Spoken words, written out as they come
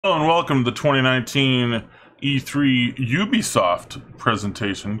Hello and welcome to the 2019 E3 Ubisoft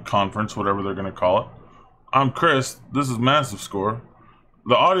presentation, conference, whatever they're going to call it. I'm Chris. This is Massive Score.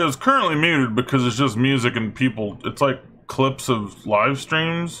 The audio is currently muted because it's just music and people. It's like clips of live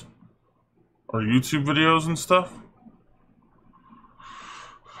streams or YouTube videos and stuff.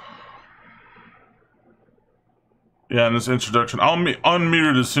 Yeah, in this introduction, I'll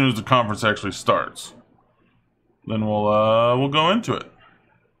unmute it as soon as the conference actually starts. Then we'll go into it.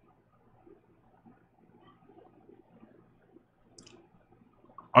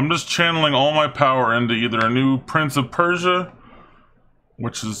 I'm just channeling all my power into either a new Prince of Persia,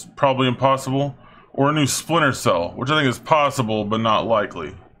 which is probably impossible, or a new Splinter Cell, which I think is possible but not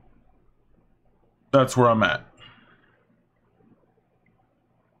likely. That's where I'm at.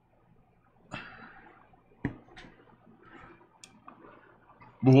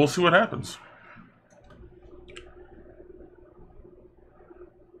 But we'll see what happens.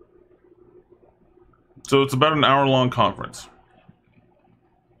 So it's about an hour-long conference.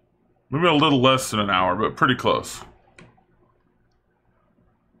 Maybe a little less than an hour, but pretty close.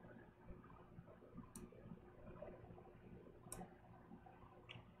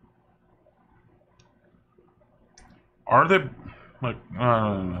 Are they, like,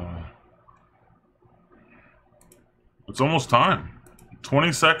 it's almost time.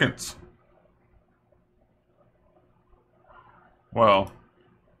 20 seconds. Well,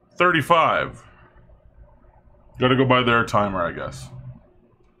 35. Gotta go by their timer, I guess.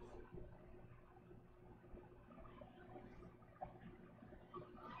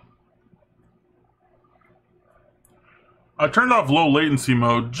 I turned off low latency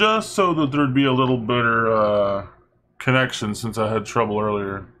mode just so that there'd be a little better connection since I had trouble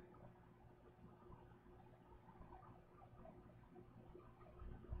earlier.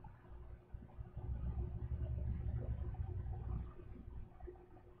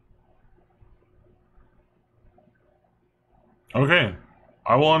 Okay,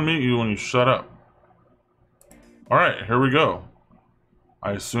 I will unmute you when you shut up. Alright, here we go.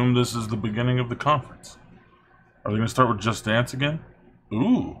 I assume this is the beginning of the conference. Are they going to start with Just Dance again?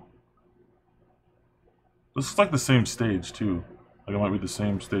 Ooh. This is like the same stage, too. Like it might be the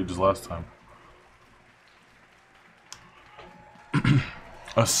same stage as last time.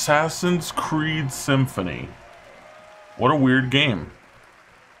 Assassin's Creed Symphony. What a weird game.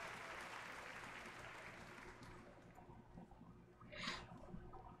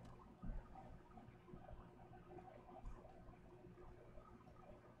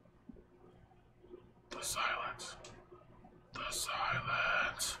 The silence. The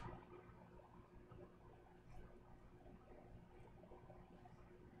silence.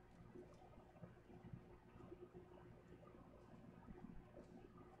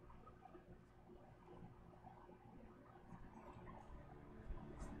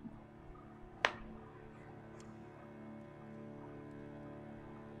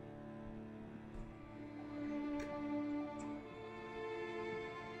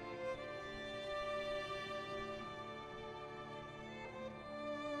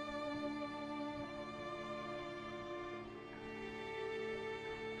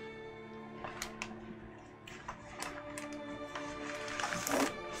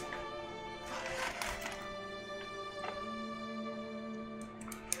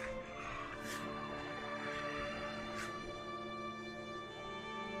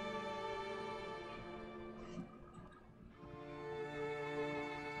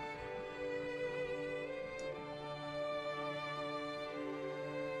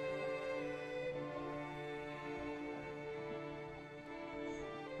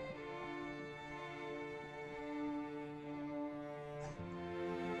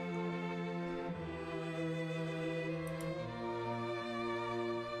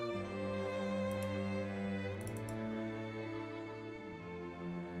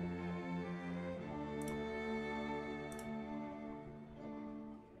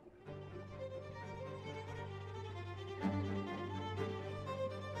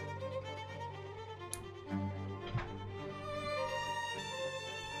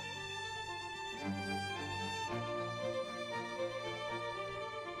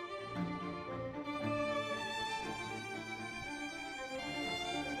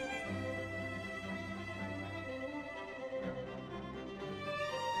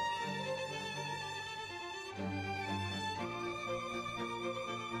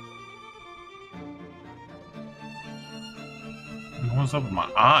 What's up with my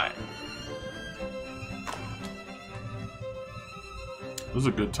eye? This is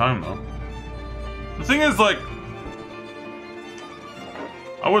a good time, though. The thing is, like,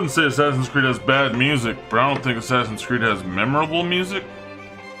 I wouldn't say Assassin's Creed has bad music, but I don't think Assassin's Creed has memorable music.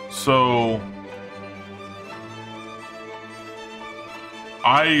 So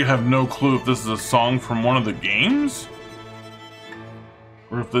I have no clue if this is a song from one of the games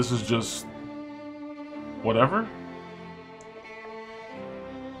or if this is just whatever.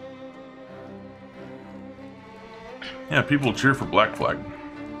 Yeah, people cheer for Black Flag.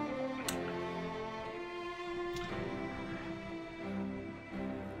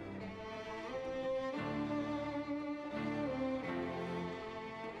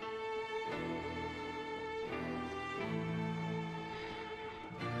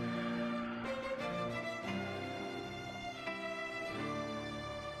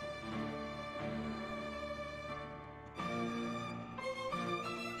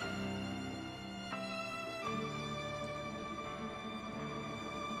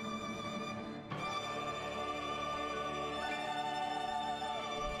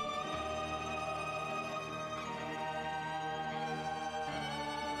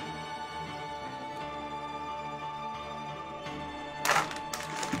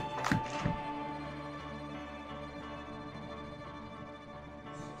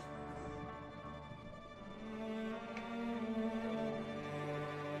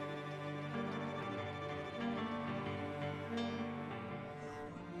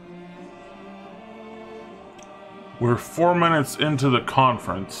 We're 4 minutes into the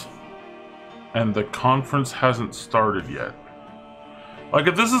conference, and the conference hasn't started yet. Like,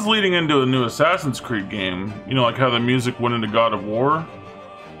 if this is leading into a new Assassin's Creed game, you know, like how the music went into God of War,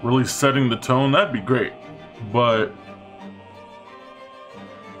 really setting the tone, that'd be great. But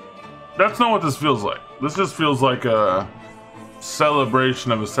that's not what this feels like. This just feels like a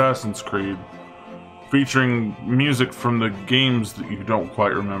celebration of Assassin's Creed, featuring music from the games that you don't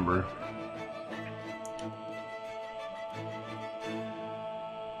quite remember.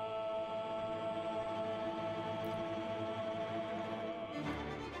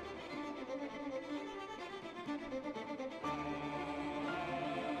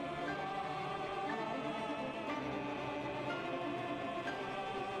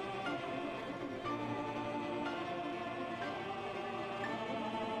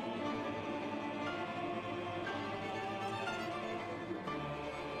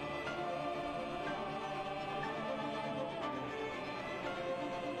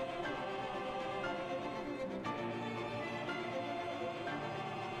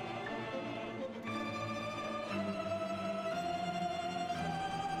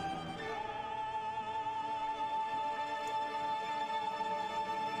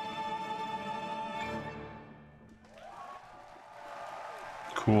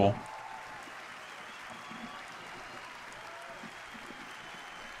 Cool.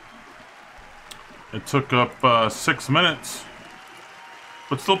 It took up 6 minutes,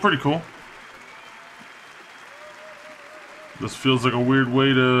 but still pretty cool. This feels like a weird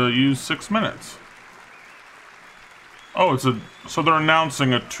way to use 6 minutes. Oh, so they're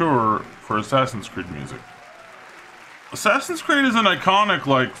announcing a tour for Assassin's Creed music. Assassin's Creed isn't iconic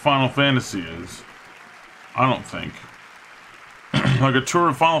like Final Fantasy is. I don't think. Like a tour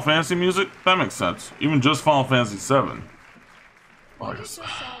of Final Fantasy music? That makes sense. Even just Final Fantasy VII. What you just saw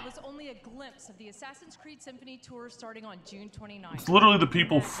was only a glimpse of the Assassin's Creed Symphony Tour starting on June 29th. It's literally the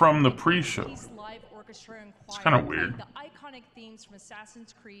people from the pre-show. It's kind of weird. The iconic themes from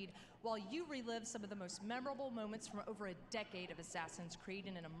Assassin's Creed while you relive some of the most memorable moments from over a decade of Assassin's Creed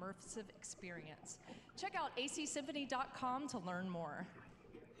in an immersive experience. Check out acsymphony.com to learn more.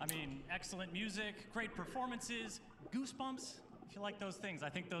 I mean, excellent music, great performances, goosebumps. If you like those things, I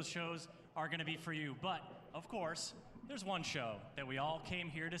think those shows are going to be for you. But, of course, there's one show that we all came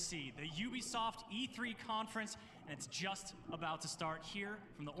here to see, the Ubisoft E3 conference, and it's just about to start here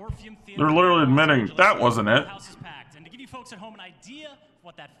from the Orpheum Theater. They're literally admitting that wasn't it. The house is packed. And to give you folks at home an idea of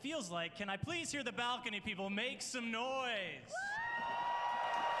what that feels like, can I please hear the balcony people make some noise?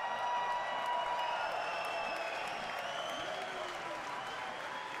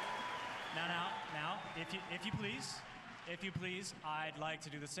 Now, if you please, I'd like to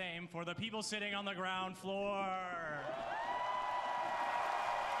do the same for the people sitting on the ground floor.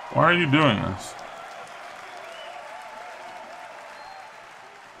 Why are you doing this?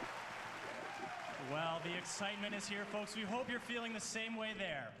 Well, the excitement is here, folks. We hope you're feeling the same way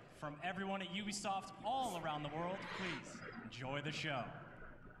there. From everyone at Ubisoft all around the world, please enjoy the show.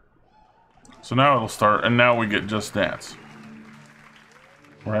 So now it'll start, and now we get Just Dance.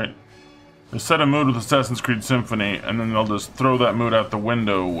 Right? They set a mood with Assassin's Creed Symphony, and then they'll just throw that mood out the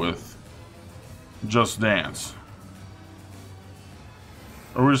window with Just Dance.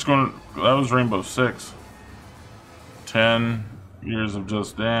 Are we just going to... That was Rainbow Six. 10 years of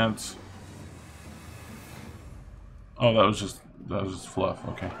Just Dance. Oh, that was just that was just fluff.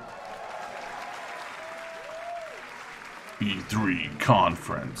 Okay. E3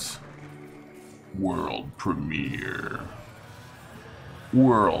 conference. World premiere.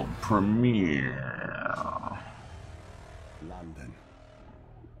 World premiere. London.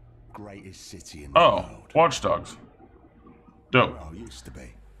 Greatest city in the Oh, world. Watch Dogs. Dope. Well, used to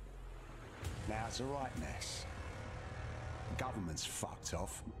be. Now it's a right mess. Government's fucked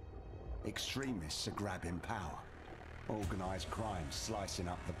off. Extremists are grabbing power. Organised crime slicing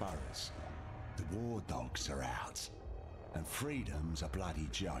up the boroughs. The war dogs are out. And freedom's a bloody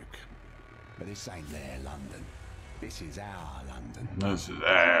joke. But this ain't their London. This is our London. This is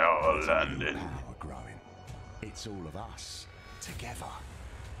our London. Power growing. It's all of us. Together.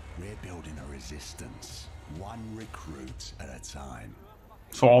 We're building a resistance. One recruit at a time.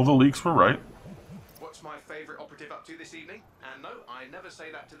 So all the leaks were right. What's my favourite operative up to this evening? And no, I never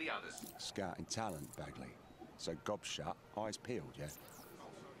say that to the others. Scouting talent, Bagley. So gob shut, eyes peeled, yeah?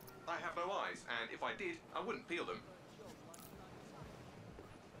 I have no eyes, and if I did, I wouldn't peel them.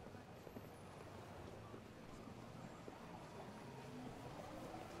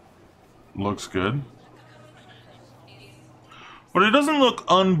 Looks good. But it doesn't look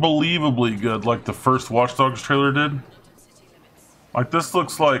unbelievably good like the first Watch Dogs trailer did. Like, this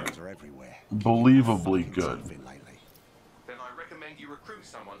looks like They're everywhere. believably good. Something lately. Then I recommend you recruit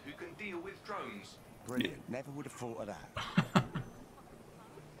someone who can deal with drones. Brilliant. Never would have thought of that.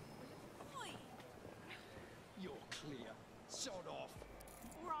 You're clear. Sod off.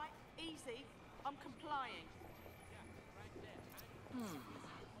 All right, easy. I'm complying.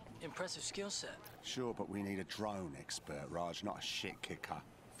 Impressive skill set. Sure, but we need a drone expert, Raj, not a shit kicker.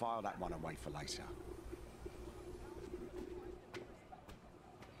 File that one away for later.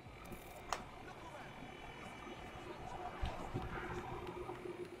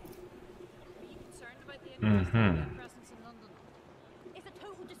 Presence in London. It's a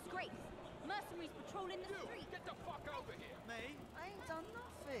total disgrace. Mercenaries patrolling the street. Get the fuck over here. Me? I ain't done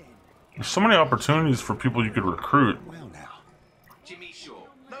nothing. There's so many opportunities for people you could recruit. Well now. Jimmy Shaw.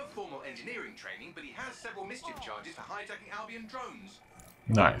 No formal engineering training, but he has several mischief charges for hijacking Albion drones.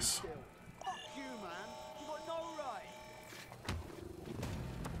 Nice. Fuck you, man. You got no right.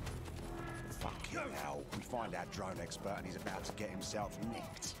 Fucking hell. We find our drone expert and he's about to get himself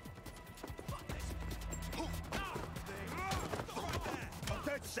nicked. I'm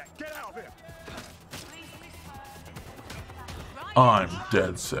dead set. Get out of here. I'm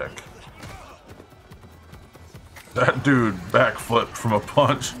dead sick. That dude backflipped from a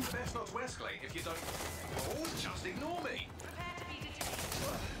punch. Best not to escalate if you don't. Oh, just ignore me.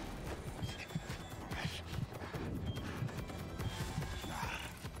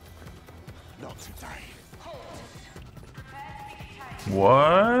 Not today.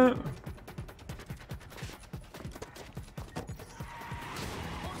 What?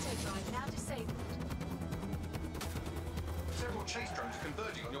 Now disabled. Several chase drones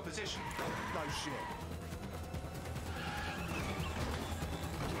converging on your position. No shit.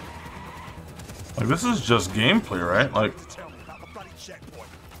 Like, this is just gameplay, right? Like, Tell me about the bloody checkpoint.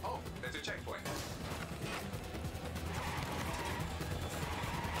 Oh, there's a checkpoint.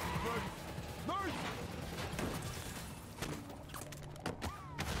 Move!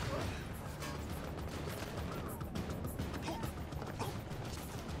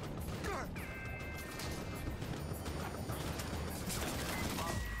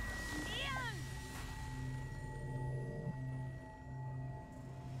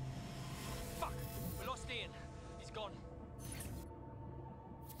 Fuck. We lost Ian. He's gone.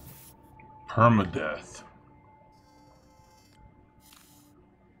 permadeath.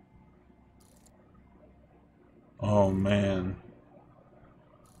 Oh, man.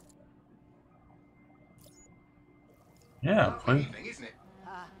 Yeah, play. Evening, isn't it?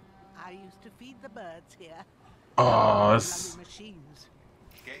 I used to feed the birds here. Oh, this, Bloody machines.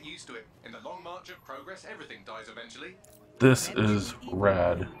 Get used to it. In the long march of progress, everything dies eventually. this is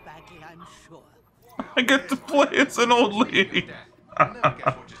rad. Bagley, I'm sure. I get to play as an old lady. Death. I never guess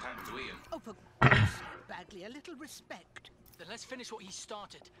what just happened to Ian. Oh, for God's sake, Bagley, a little respect. Then let's finish what he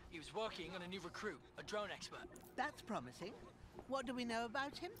started. He was working on a new recruit, a drone expert. That's promising. What do we know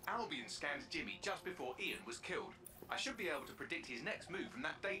about him? Albion scanned Jimmy just before Ian was killed. I should be able to predict his next move from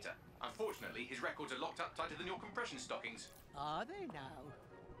that data. Unfortunately, his records are locked up tighter than your compression stockings. Are they now?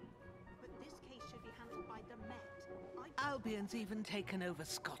 But this case should be handled by the Met. Albion's even taken over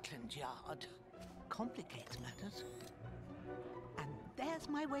Scotland Yard. Complicates matters. And there's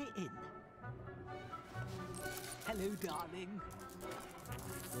my way in. Hello, darling.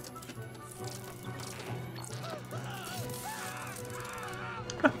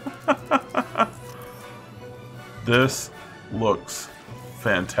 This looks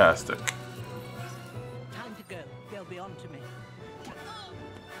fantastic. Time to go. They'll be on to me.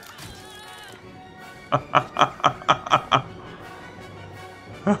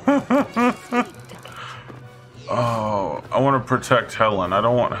 Oh, I want to protect Helen. I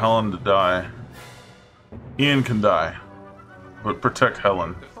don't want Helen to die. Ian can die, but protect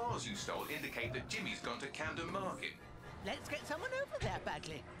Helen. The files you stole indicate that Jimmy's gone to Camden Market. Let's get someone over there,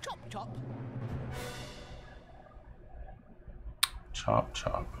 Bagley. Chop, chop. Chop,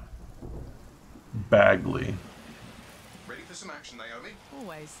 chop. Bagley. Ready for some action, Naomi?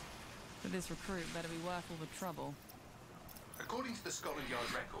 Always. But this recruit better be worth all the trouble. According to the Scotland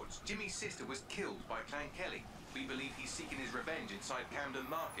Yard records, Jimmy's sister was killed by Clan Kelly. We believe he's seeking his revenge inside Camden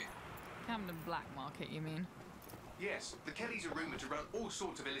Market. Camden Black Market, you mean? Yes, the Kellys are rumoured to run all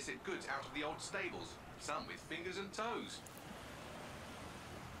sorts of illicit goods out of the old stables, some with fingers and toes.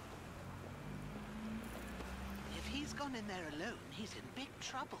 If he's gone in there alone, he's in big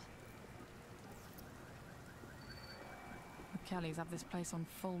trouble. The Kellys have this place on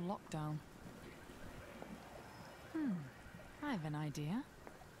full lockdown. I have an idea.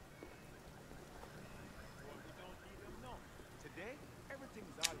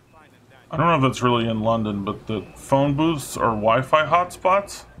 I don't know if it's really in London, but the phone booths are Wi-Fi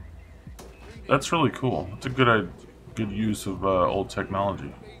hotspots. That's really cool. It's a good use of old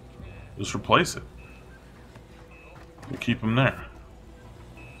technology. Just replace it. We'll keep them there.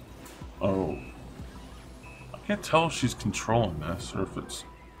 Oh. I can't tell if she's controlling this or if it's...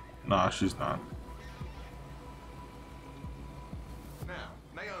 Nah, she's not. Now,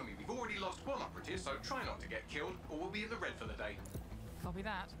 Naomi, we've already lost one operative, so try not to get killed, or we'll be in the red for the day. Copy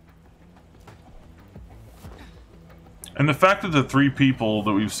that. And the fact that the three people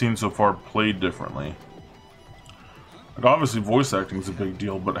that we've seen so far played differently. Like, obviously voice acting is a big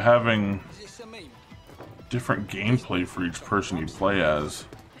deal, but having different gameplay for each person you play as.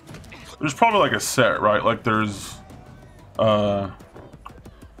 There's probably like a set, right? Like there's like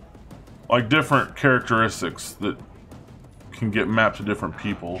different characteristics that can get mapped to different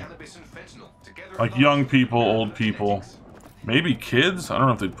people. Like young people, old people, maybe kids? I don't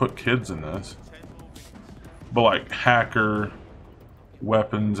know if they'd put kids in this. But like hacker,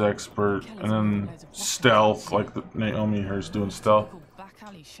 weapons expert, and then stealth, like the Naomi here's doing stealth. Back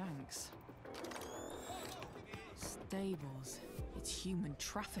alley shanks. Stables. It's human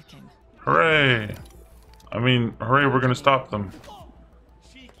trafficking. Hooray! I mean, hooray, we're gonna stop them.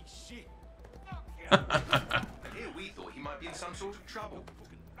 Here we thought he might be in some sort of trouble.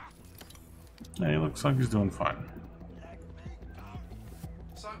 Yeah, he looks like he's doing fine.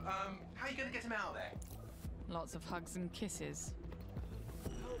 So, how are you gonna get him out of there? Lots of hugs and kisses.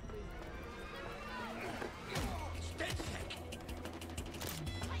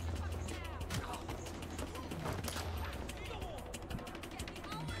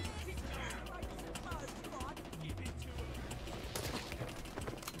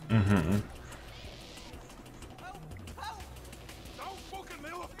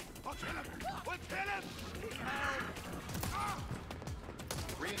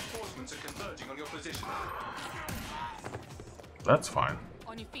 Reinforcements are converging on your position. That's fine.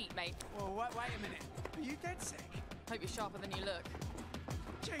 On your feet, mate. Well, wait a minute. Are you dead sick? Hope you're sharper than you look.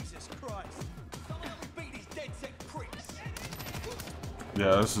 Jesus Christ. Someone beat these dead sick pricks.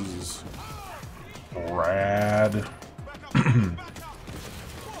 Yeah, this is rad.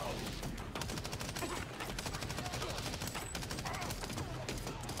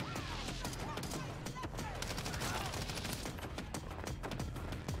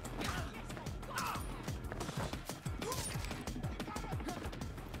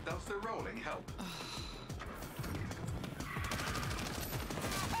 Does the rolling help?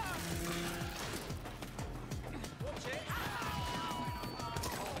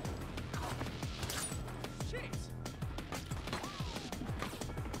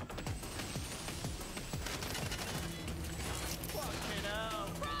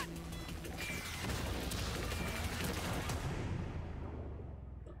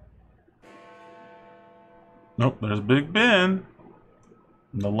 Nope, there's Big Ben.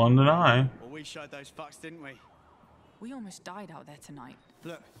 The London Eye. Well, we showed those fucks, didn't we? We almost died out there tonight.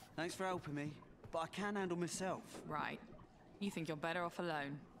 Look, thanks for helping me, but I can handle myself. Right. You think you're better off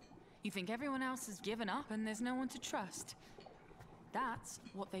alone. You think everyone else has given up and there's no one to trust. That's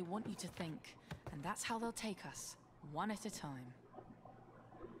what they want you to think. And that's how they'll take us, one at a time.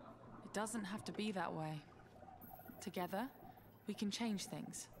 It doesn't have to be that way. Together, we can change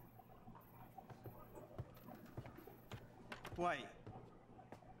things. Wait.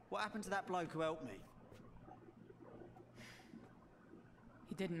 What happened to that bloke who helped me?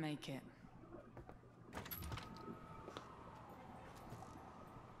 He didn't make it.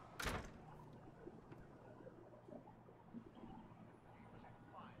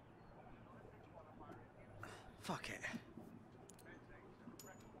 Fuck it.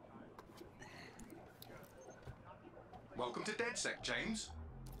 Welcome to DedSec, James.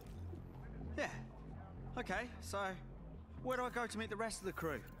 Yeah. Okay, so where do I go to meet the rest of the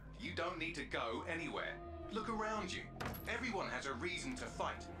crew? You don't need to go anywhere. Look around you. Everyone has a reason to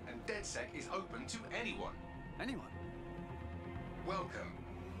fight, and DedSec is open to anyone. Anyone? Welcome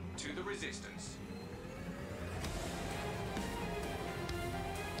to the Resistance.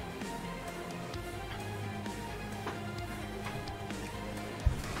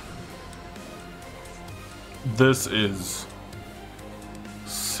 This is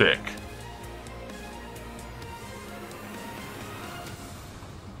sick.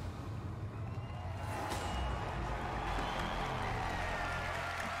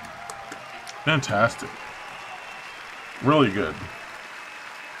 Fantastic. Really good.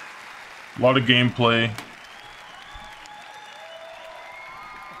 A lot of gameplay.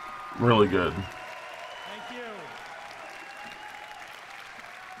 Really good. Thank you.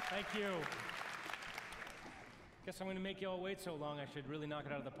 Thank you. Guess I'm going to make you all wait so long. I should really knock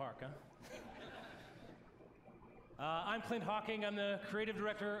it out of the park, huh? I'm Clint Hawking. I'm the creative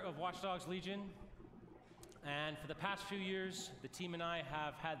director of Watch Dogs Legion. And for the past few years, the team and I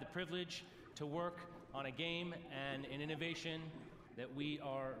have had the privilege to work on a game and an innovation that we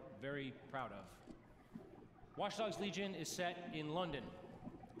are very proud of. Watch Dogs Legion is set in London,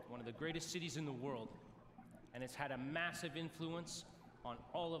 one of the greatest cities in the world, and it's had a massive influence on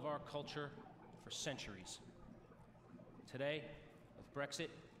all of our culture for centuries. Today, with Brexit,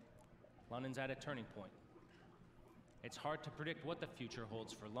 London's at a turning point. It's hard to predict what the future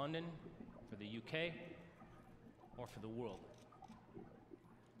holds for London, for the UK, or for the world.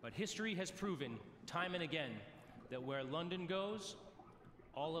 But history has proven time and again that where London goes,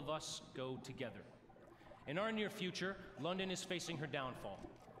 all of us go together. In our near future, London is facing her downfall.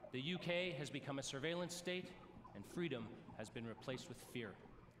 The UK has become a surveillance state, and freedom has been replaced with fear.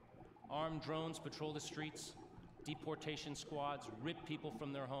 Armed drones patrol the streets, deportation squads rip people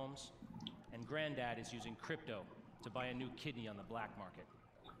from their homes, and Granddad is using crypto to buy a new kidney on the black market.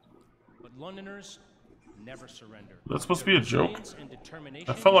 But Londoners never surrender. That's supposed to be a joke.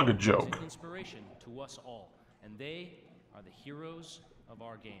 That felt like a joke. Is an inspiration to us all, and they are the heroes of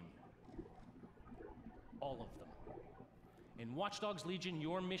our game. All of them. In Watch Dogs Legion,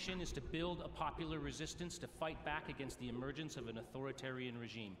 your mission is to build a popular resistance to fight back against the emergence of an authoritarian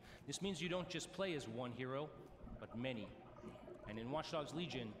regime. This means you don't just play as one hero, but many. And in Watch Dogs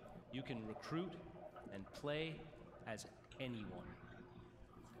Legion, you can recruit and play as anyone.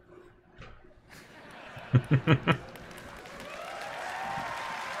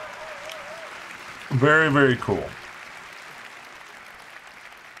 Very, very cool.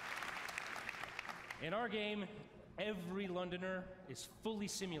 In our game, every Londoner is fully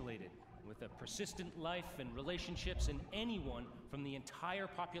simulated with a persistent life and relationships, and anyone from the entire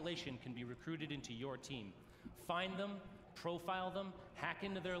population can be recruited into your team. Find them, profile them, hack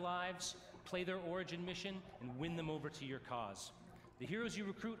into their lives, play their origin mission, and win them over to your cause. The heroes you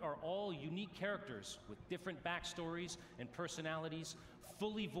recruit are all unique characters with different backstories and personalities,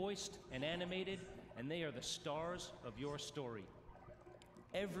 fully voiced and animated, and they are the stars of your story.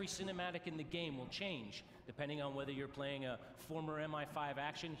 Every cinematic in the game will change, depending on whether you're playing a former MI5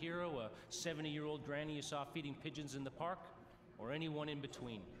 action hero, a 70-year-old granny you saw feeding pigeons in the park, or anyone in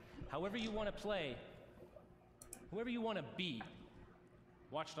between. However you want to play, whoever you want to be,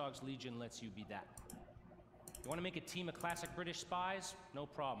 Watch Dogs Legion lets you be that. You want to make a team of classic British spies? No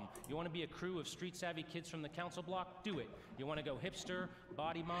problem. You want to be a crew of street-savvy kids from the council block? Do it. You want to go hipster,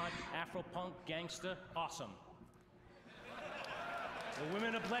 body mod, Afro-punk, gangsta? Awesome. The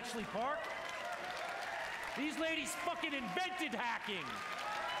women of Bletchley Park? These ladies fucking invented hacking!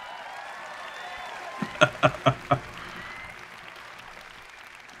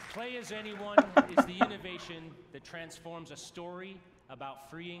 Play as Anyone is the innovation that transforms a story about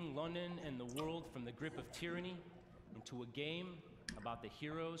freeing London and the world from the grip of tyranny into a game about the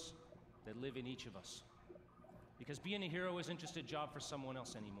heroes that live in each of us. Because being a hero isn't just a job for someone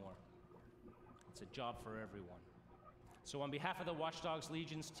else anymore. It's a job for everyone. So on behalf of the Watch Dogs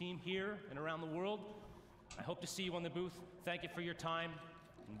Legion's team here and around the world, I hope to see you on the booth. Thank you for your time,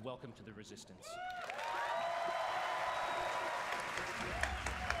 and welcome to the Resistance.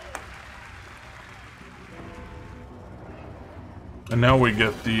 And now we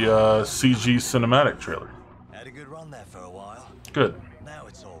get the CG cinematic trailer. Had a good run there for a while. Good. Now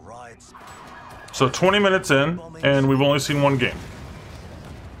it's all right. So 20 minutes in, and we've only seen one game.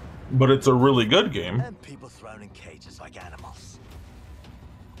 But it's a really good game. And people thrown in cages like animals.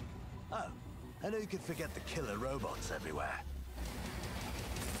 Oh, and who could forget the killer robots everywhere?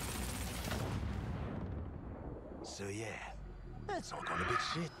 So yeah, that's all gonna be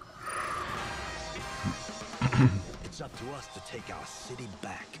shit. It's up to us to take our city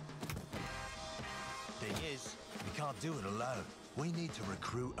back. Thing is, we can't do it alone. We need to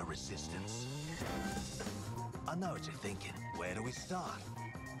recruit a resistance. I know what you're thinking. Where do we start?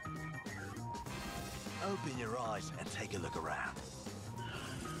 Open your eyes and take a look around.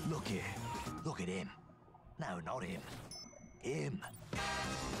 Look here. Look at him. No, not him. Him.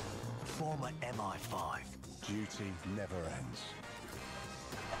 Former MI5. Duty never ends.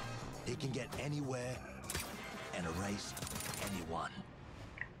 He can get anywhere and erase anyone.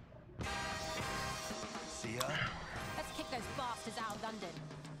 See her? Let's kick those bastards out of London.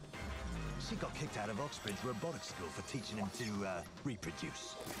 She got kicked out of Oxbridge Robotics School for teaching him to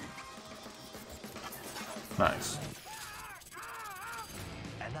reproduce. Nice.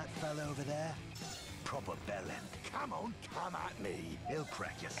 And that fella over there? Proper bellend. Come on, come at me. He'll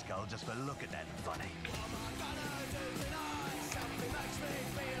crack your skull just for looking at him funny.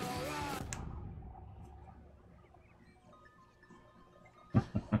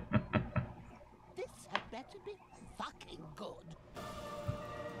 This had better be fucking good.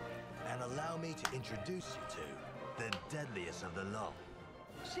 And allow me to introduce you to the deadliest of the lot.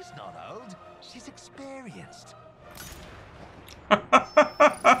 She's not old, she's experienced. Like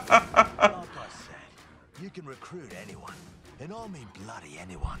I said, you can recruit anyone, and I mean bloody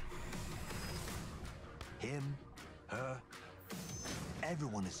anyone. Him, her,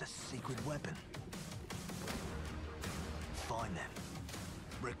 everyone is a secret weapon. Find them,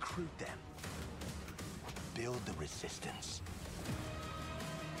 recruit them, build the resistance.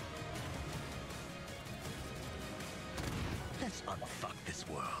 Let's unfuck this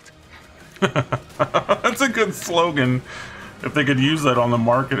world. That's a good slogan. If they could use that on the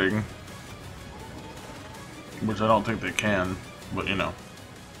marketing. Which I don't think they can, but you know.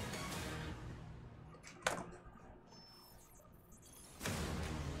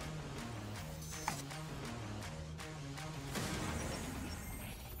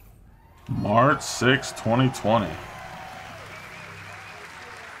 March 6, 2020.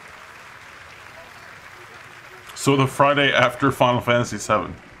 So the Friday after Final Fantasy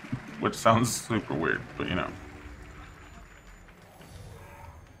VII, which sounds super weird, but you know.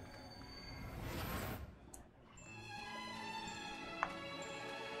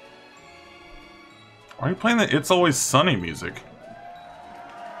 Why are you playing the It's Always Sunny music?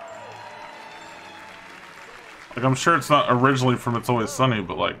 Like, I'm sure it's not originally from It's Always Sunny,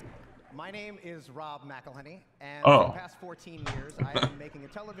 but like... My name is Rob McElhenney, and Oh. for the past 14 years, I have been making a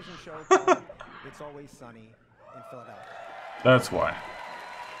television show called It's Always Sunny in Philadelphia. That's why.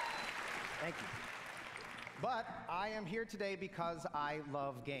 Thank you. But I am here today because I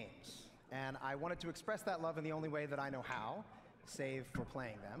love games, and I wanted to express that love in the only way that I know how, save for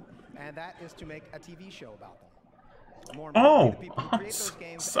playing them, and that is to make a TV show about them. More importantly, the people who create those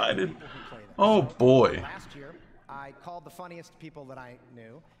games and the people who play them. Oh boy. Last year, I called the funniest people that I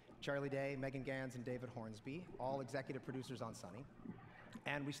knew, Charlie Day, Megan Gans, and David Hornsby, all executive producers on Sunny,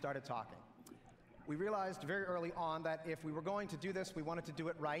 and we started talking. We realized very early on that if we were going to do this, we wanted to do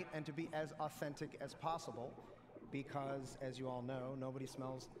it right and to be as authentic as possible, because, as you all know, nobody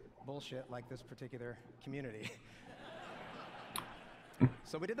smells bullshit like this particular community.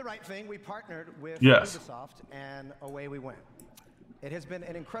 So we did the right thing. We partnered with Ubisoft, and away we went. It has been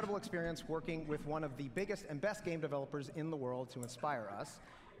an incredible experience working with one of the biggest and best game developers in the world to inspire us,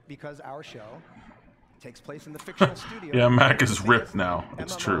 because our show takes place in the fictional studio. Yeah, Mac is ripped now.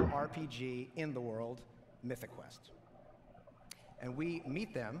 It's true. RPG in the world, Mythic Quest. And we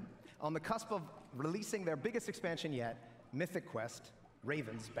meet them on the cusp of releasing their biggest expansion yet, Mythic Quest: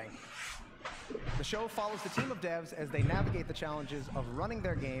 Raven's Banquet. The show follows the team of devs as they navigate the challenges of running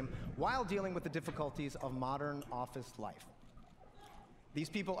their game while dealing with the difficulties of modern office life. These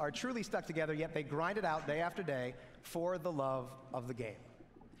people are truly stuck together, yet they grind it out day after day for the love of the game.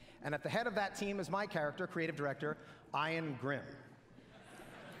 And at the head of that team is my character, creative director, Ian Grimm.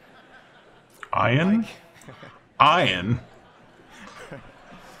 Ian? Ian?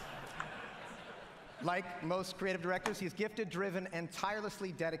 Like most creative directors, he's gifted, driven, and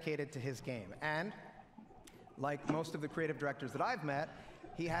tirelessly dedicated to his game. And like most of the creative directors that I've met,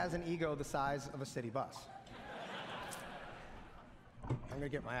 he has an ego the size of a city bus. I'm gonna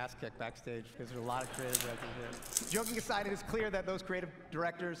get my ass kicked backstage because there's a lot of creative directors here. Joking aside, it is clear that those creative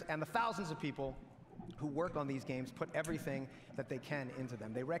directors and the thousands of people who work on these games put everything that they can into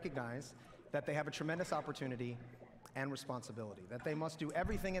them. They recognize that they have a tremendous opportunity and responsibility, that they must do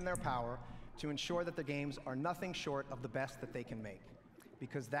everything in their power to ensure that the games are nothing short of the best that they can make,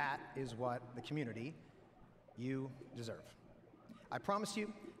 because that is what the community, you, deserve. I promise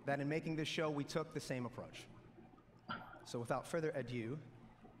you that in making this show, we took the same approach. So without further ado,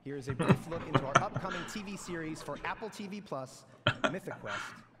 here is a brief look into our upcoming TV series for Apple TV Plus, Mythic Quest,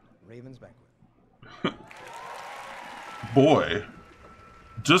 Raven's Banquet. Boy,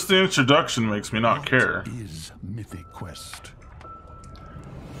 just the introduction makes me not care. Is Mythic Quest?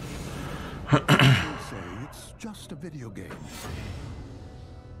 Say it's just a video game.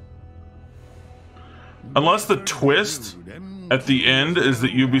 Unless the twist at the end is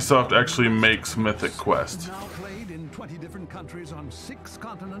that Ubisoft actually makes Mythic Quest. Now played in 20 different countries on 6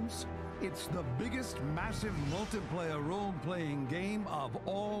 continents, it's the biggest massive multiplayer role-playing game of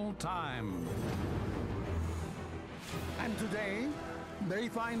all time. And today, they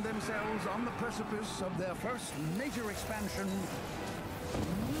find themselves on the precipice of their first major expansion,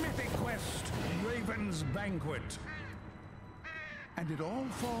 Mythic Quest, Raven's Banquet. And it all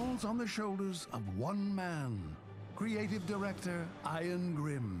falls on the shoulders of one man, creative director Ian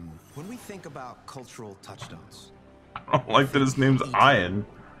Grimm. When we think about cultural touchstones, I don't like that his name's Ian.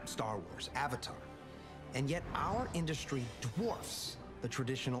 Star Wars, Avatar, and yet our industry dwarfs the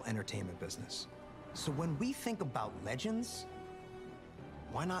traditional entertainment business. So when we think about legends,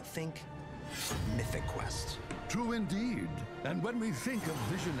 why not think Mythic Quest? True indeed. And when we think of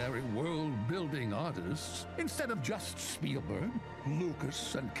visionary world-building artists, instead of just Spielberg,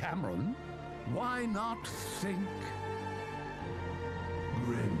 Lucas, and Cameron, why not think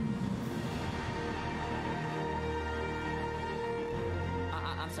Grimm?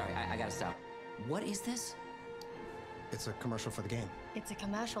 I'm sorry, I gotta stop. What is this? It's a commercial for the game. It's a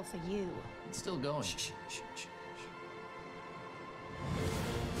commercial for you. It's still going.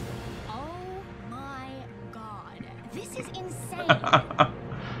 Oh my god. This is insane.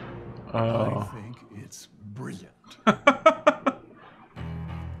 I think it's brilliant.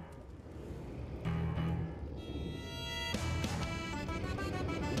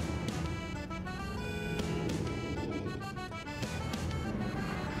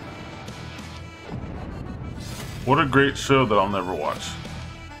 What a great show that I'll never watch.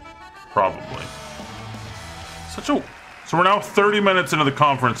 Probably. So we're now 30 minutes into the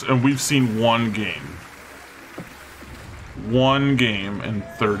conference and we've seen one game. One game in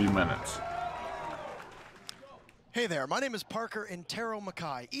 30 minutes. Hey there, my name is Parker Intero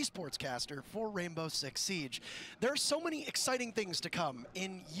Mackay, esports caster for Rainbow Six Siege. There are so many exciting things to come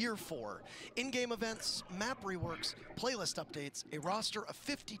in Year 4. In-game events, map reworks, playlist updates, a roster of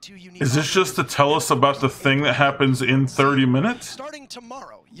 52 unique... Is this just to tell us about the thing that happens in 30 minutes? Starting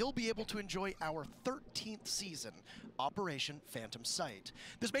tomorrow, you'll be able to enjoy our 13th season, Operation Phantom Sight.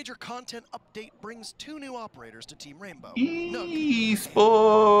 This major content update brings 2 new operators to Team Rainbow. Esports!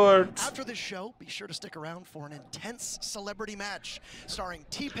 After this show, be sure to stick around for an intense celebrity match starring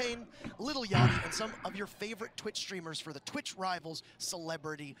T-Pain, Lil Yachty, and some of your favorite Twitch streamers for the Twitch Rivals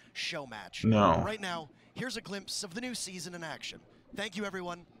Celebrity Show Match. No. But right now, here's a glimpse of the new season in action. Thank you,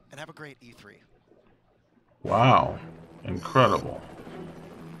 everyone, and have a great E3. Wow. Incredible.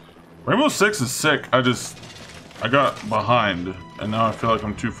 Rainbow Six is sick. I got behind, and now I feel like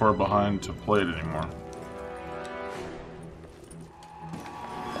I'm too far behind to play it anymore.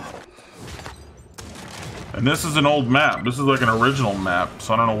 And this is an old map. This is like an original map,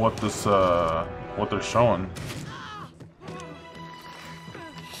 so I don't know what this, what they're showing.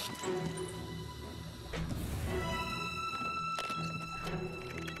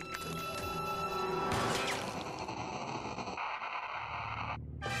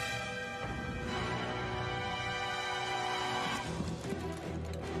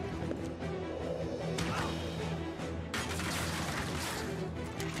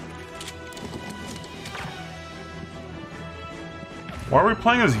 Why are we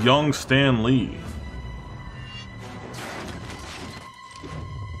playing as young Stan Lee?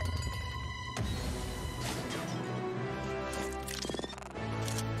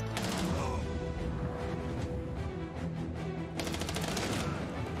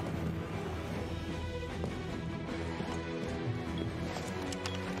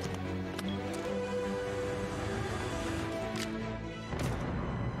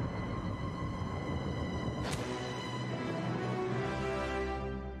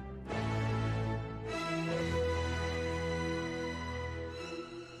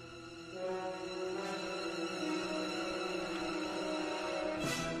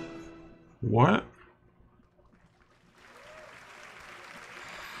 What?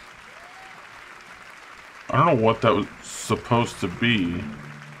 I don't know what that was supposed to be.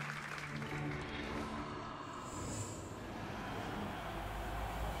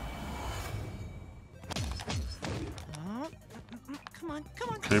 Come on, come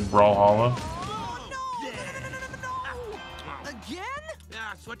on. Okay, Brawlhalla. Again? Yeah,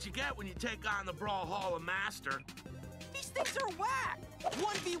 that's what you get when you take on the Brawlhalla Master. He's These are whack!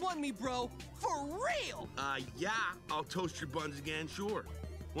 1v1 me, bro. For real! Yeah. I'll toast your buns again, sure.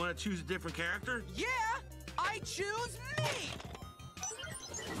 Want to choose a different character? Yeah! I choose me!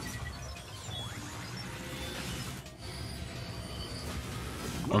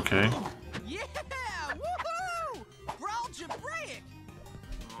 Okay. Yeah! Woohoo! Brawl Jabraic!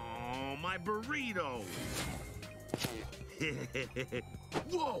 Oh, my burrito!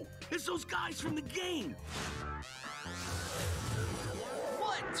 Whoa! It's those guys from the game!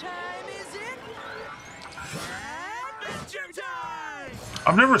 What time is it? Adventure time!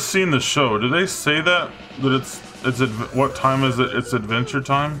 I've never seen the show. Do they say that what time is it? It's adventure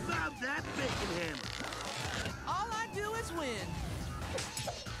time. All I do is win.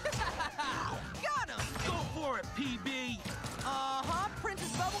 Got him! Go for it, PB! Uh-huh,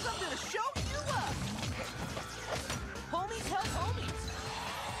 Princess Bubblegum gonna show you up! Homies help homies!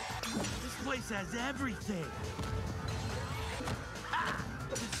 This place has everything! Ah!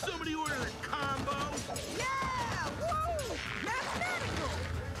 Did somebody order a combo? Yeah! Woo! Mathematical!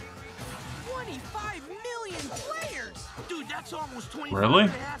 25 million players! Dude, that's almost 25 Really? and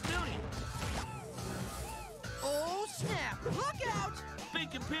a half million! Oh, snap! Look out!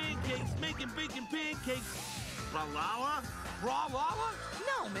 Baking pancakes, making bacon pancakes. Brawlhalla? Brawlhalla?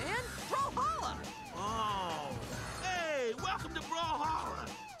 No, man! Brawlhalla! Oh. Hey, welcome to Brawlhalla!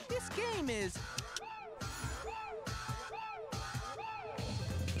 This game is...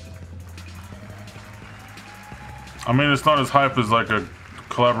 I mean, it's not as hype as like a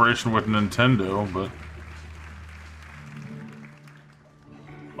collaboration with Nintendo, but...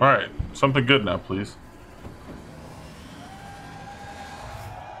 Alright, something good now, please.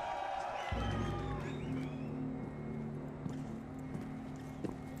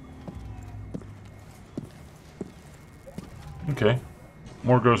 Okay.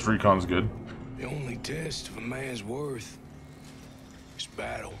 More Ghost Recon's good. The only test of a man's worth is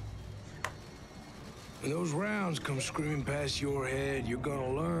battle. When those rounds come screaming past your head, you're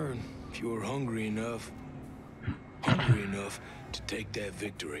gonna learn if you're hungry enough to take that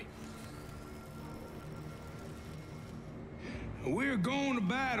victory. And we're going to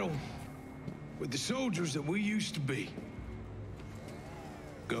battle with the soldiers that we used to be.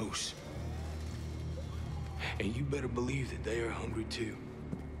 Ghosts. And you better believe that they are hungry too.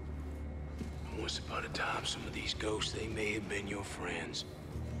 Once upon a time, some of these ghosts, they may have been your friends.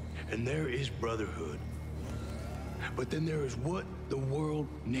 And there is brotherhood. But then there is what the world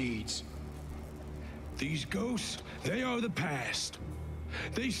needs. These ghosts, they are the past.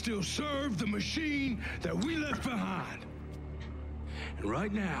 They still serve the machine that we left behind. And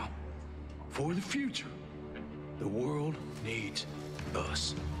right now, for the future, the world needs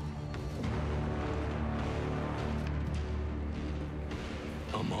us.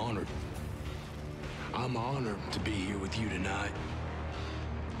 I'm honored. I'm honored to be here with you tonight.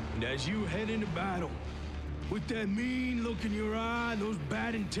 And as you head into battle, with that mean look in your eye, those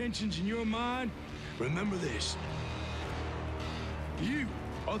bad intentions in your mind, remember this. You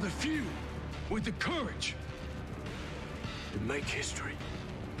are the few with the courage to make history.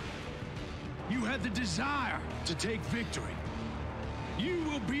 You have the desire to take victory. You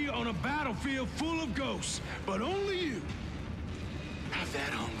will be on a battlefield full of ghosts, but only you have that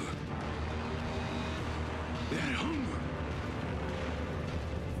hunger. That hunger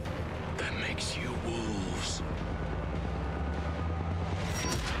that makes you wolves.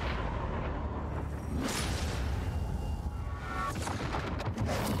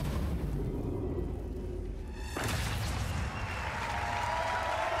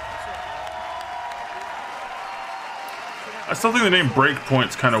 I still think the name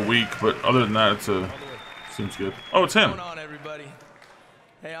Breakpoint's kind of weak, but other than that, seems good. Oh, it's him. What's going on, everybody?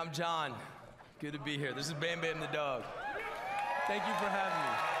 Hey, I'm John. Good to be here. This is Bam Bam the dog. Thank you for having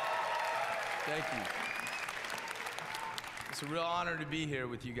me. Thank you. It's a real honor to be here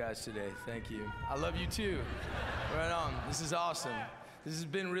with you guys today. Thank you. I love you too. Right on. This is awesome. This has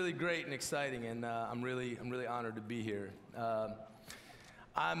been really great and exciting, and I'm really honored to be here.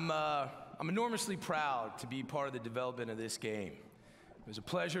 I'm enormously proud to be part of the development of this game. It was a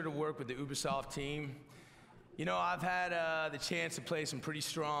pleasure to work with the Ubisoft team. You know, I've had the chance to play some pretty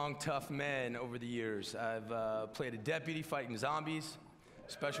strong, tough men over the years. I've played a deputy fighting zombies,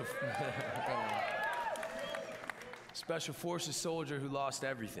 special forces soldier who lost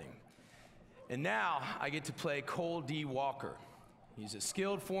everything. And now I get to play Cole D. Walker. He's a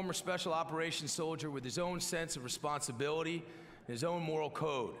skilled former special operations soldier with his own sense of responsibility and his own moral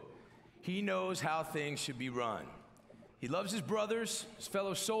code. He knows how things should be run. He loves his brothers, his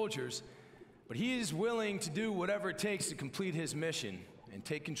fellow soldiers, but he is willing to do whatever it takes to complete his mission and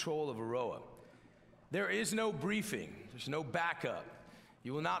take control of Aroa. There is no briefing. There's no backup.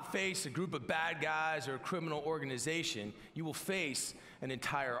 You will not face a group of bad guys or a criminal organization. You will face an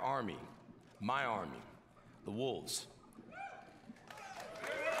entire army. My army. The Wolves.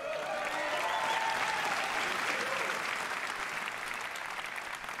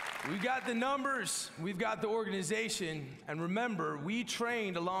 We've got the numbers, we've got the organization, and remember, we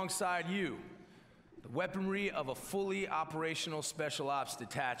trained alongside you. The weaponry of a fully operational special ops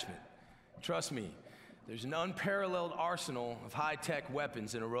detachment. Trust me, there's an unparalleled arsenal of high-tech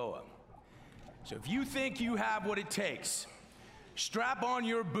weapons in Aroa. So if you think you have what it takes, strap on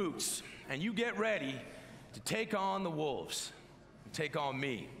your boots, and you get ready to take on the Wolves, and take on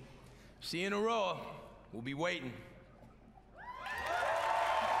me. See you in Aroa, we'll be waiting.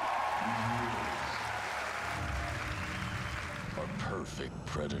 Are perfect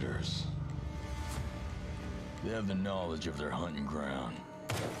predators. They have the knowledge of their hunting ground,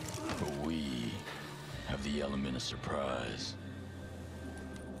 but we have the element of surprise.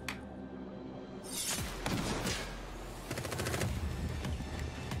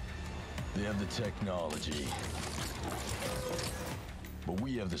 They have the technology, but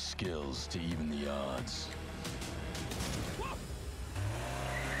we have the skills to even the odds.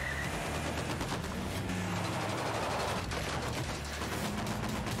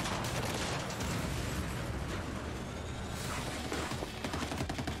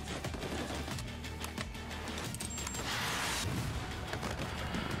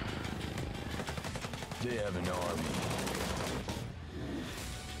 They have an army,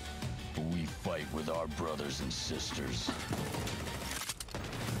 but we fight with our brothers and sisters.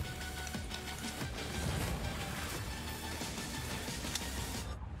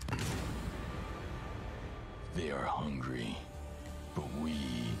 They are hungry, but we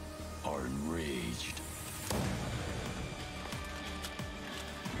are enraged.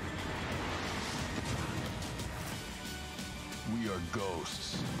 We are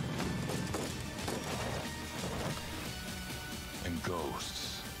ghosts. And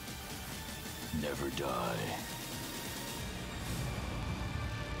ghosts never die.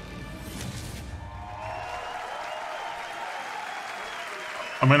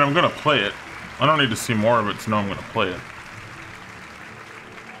 I mean, I'm gonna play it. I don't need to see more of it to know I'm gonna play it.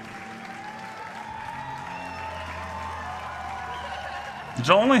 Did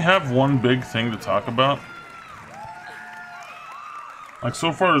y'all only have one big thing to talk about? Like,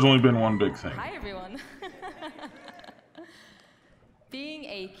 so far there's only been one big thing. Hi everyone. Being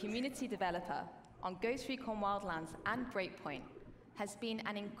a community developer on Ghost Recon Wildlands and Breakpoint has been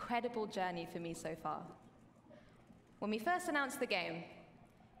an incredible journey for me so far. When we first announced the game,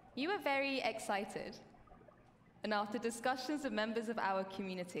 you were very excited. And after discussions with members of our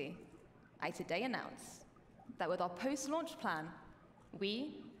community, I today announce that with our post-launch plan,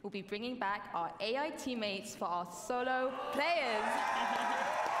 we will be bringing back our AI teammates for our solo players.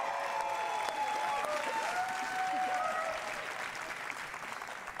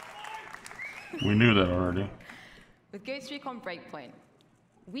 We knew that already. With Ghost Recon Breakpoint,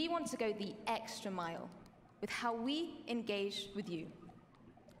 we want to go the extra mile with how we engage with you.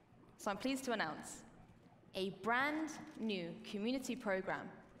 So I'm pleased to announce a brand new community program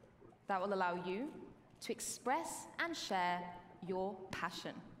that will allow you to express and share your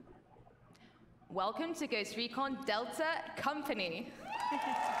passion. Welcome to Ghost Recon Delta Company.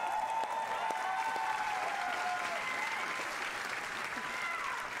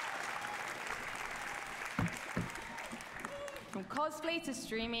 From cosplay to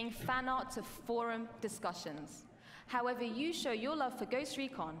streaming, fan art to forum discussions. However you show your love for Ghost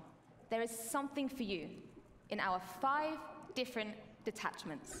Recon, there is something for you in our 5 different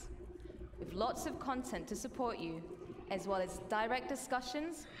detachments, with lots of content to support you, as well as direct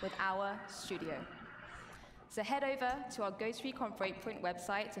discussions with our studio. So head over to our Ghost Recon Breakpoint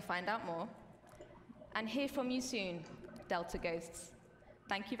website to find out more, and hear from you soon, Delta Ghosts.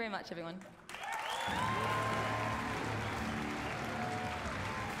 Thank you very much, everyone.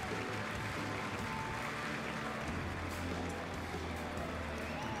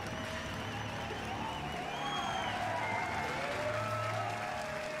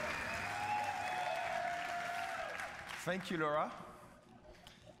 Thank you, Laura.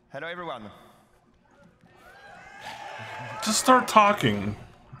 Hello, everyone. Just start talking.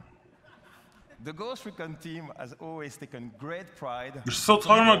 The Ghost Recon team has always taken great pride. You're still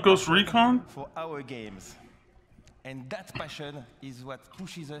talking about Ghost Recon? For our games. And that passion is what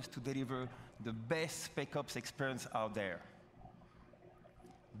pushes us to deliver the best Spec Ops experience out there.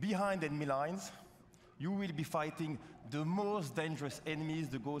 Behind enemy lines, you will be fighting the most dangerous enemies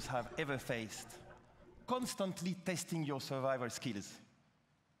the Ghosts have ever faced, constantly testing your survival skills.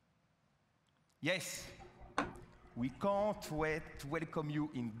 Yes, we can't wait to welcome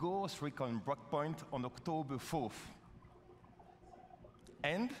you in Ghost Recon Breakpoint on October 4th.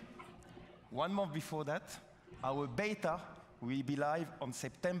 And 1 month before that, our beta will be live on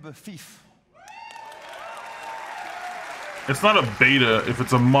September 5th. It's not a beta if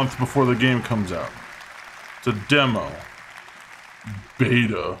it's a month before the game comes out. It's a demo.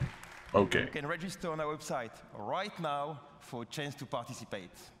 Beta. Okay. You can register on our website right now for a chance to participate.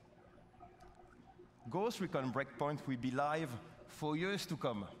 Ghost Recon Breakpoint will be live for years to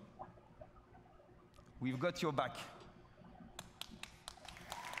come. We've got your back.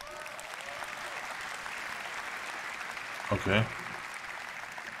 Okay.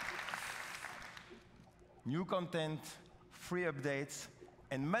 New content, free updates,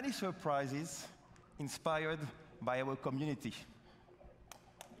 and many surprises inspired by our community.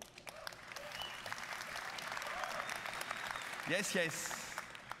 Yes, yes,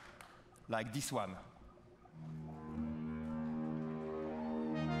 like this one.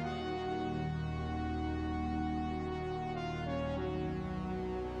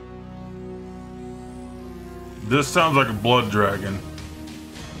 This sounds like a blood dragon.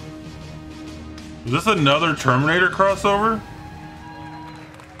 Is this another Terminator crossover?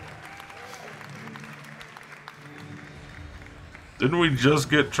 Didn't we just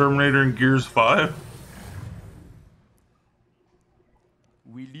get Terminator in Gears 5?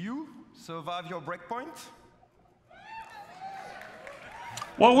 Will you survive your breakpoint?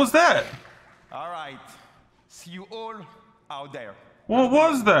 What was that? All right. See you all out there. What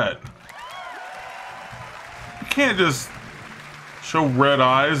was that? You can't just show red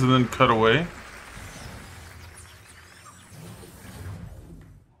eyes and then cut away.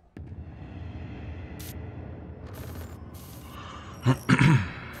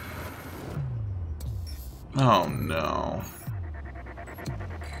 Oh no.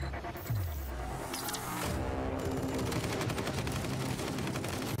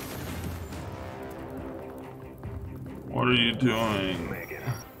 What are you doing? Megan,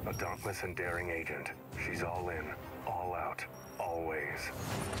 a dauntless and daring agent. She's all in, all out, always.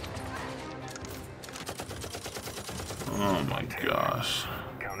 Oh my gosh.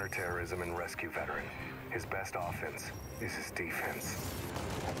 Counterterrorism and rescue veteran. His best offense is his defense.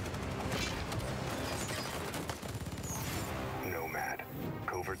 Nomad,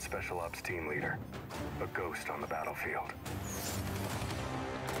 covert special ops team leader. A ghost on the battlefield.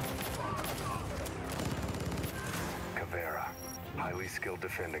 Caveira, highly skilled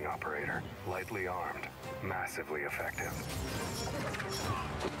defending operator. Lightly armed, massively effective.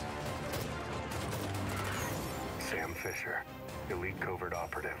 Sam Fisher, elite covert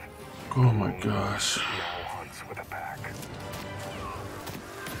operative. Oh my gosh. Now hunts with a pack.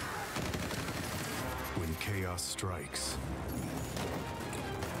 When chaos strikes,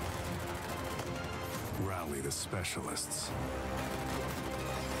 rally the specialists.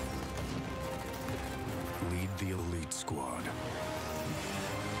 Lead the elite squad.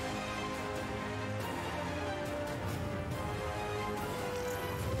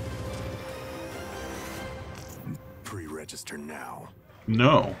 Pre-register now.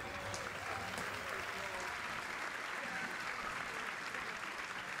 No.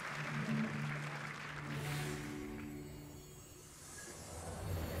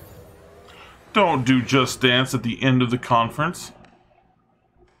 Don't do Just Dance at the end of the conference.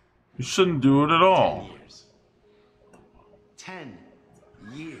 You shouldn't do it at all. 10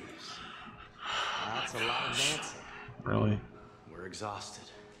 years. That's a lot of dancing. Really? We're exhausted.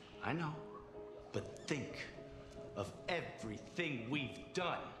 I know. But think of everything we've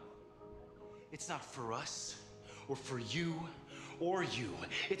done. It's not for us, or for you, or you.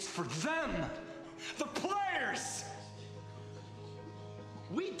 It's for them, the players!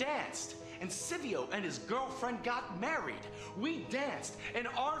 We danced, and Silvio and his girlfriend got married. We danced, and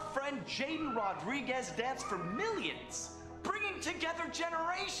our friend Jaden Rodriguez danced for millions, bringing together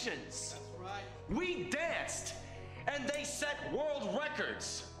generations. That's right. We danced, and they set world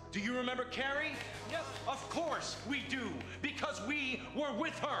records. Do you remember Carrie? Yep. Of course we do, because we were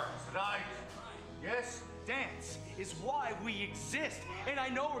with her. Right. Yes? Dance is why we exist. And I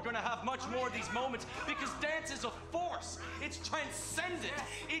know we're gonna have much more of these moments because dance is a force. It's transcendent.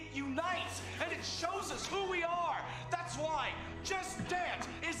 It unites and it shows us who we are. That's why Just Dance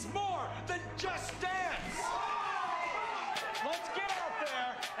is more than just dance. Let's get out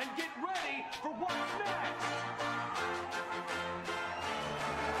there and get ready for what's next.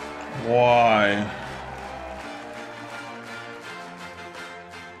 Why?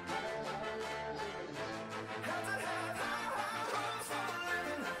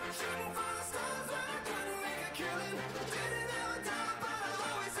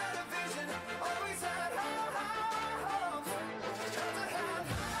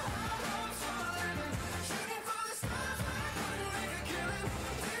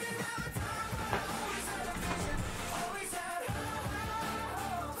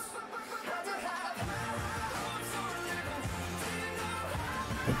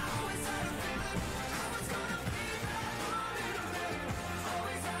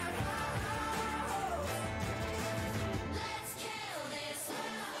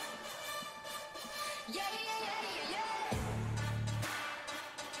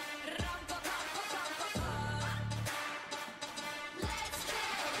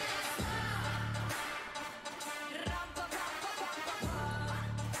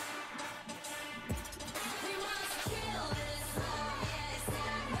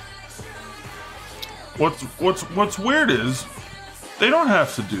 What's weird is they don't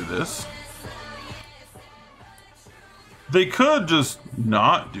have to do this. They could just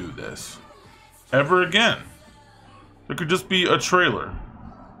not do this ever again. There could just be a trailer.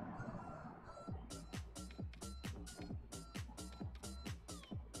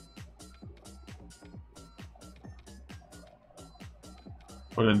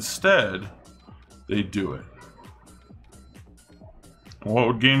 But instead, they do it. What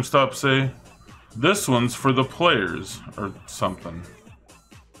would GameStop say? This one's for the players, or something.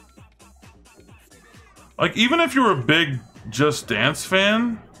 Like, even if you're a big Just Dance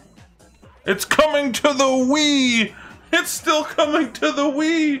fan, it's coming to the Wii! It's still coming to the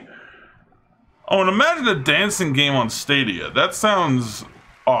Wii! Oh, and imagine a dancing game on Stadia. That sounds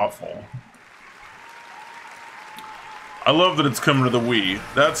awful. I love that it's coming to the Wii.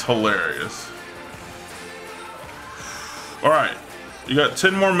 That's hilarious. Alright, you got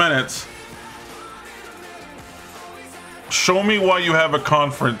 10 more minutes. Show me why you have a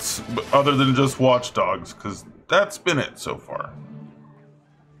conference other than just Watch Dogs, because that's been it so far.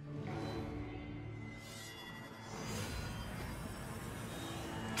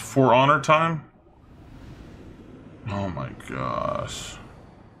 For Honor time? Oh my gosh.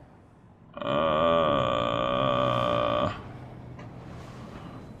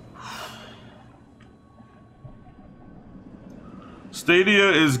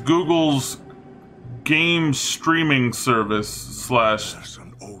 Stadia is Google's game streaming service slash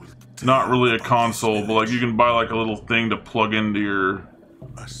not really a console, but like you can buy like a little thing to plug into your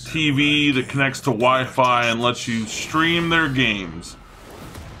TV that connects to Wi-Fi and lets you stream their games.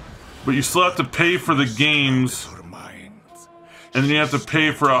 But you still have to pay for the games, and then you have to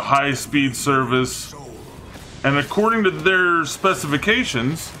pay for a high-speed service. And according to their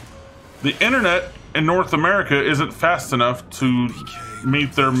specifications, the internet in North America isn't fast enough to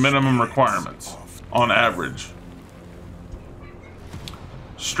meet their minimum requirements on average.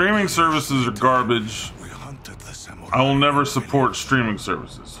 Streaming services are garbage. I will never support streaming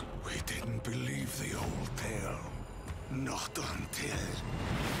services. We didn't believe the old tale. Not until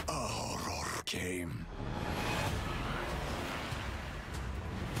a horror came.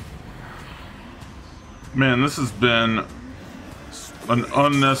 Man, this has been an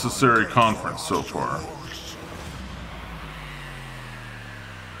unnecessary conference so far.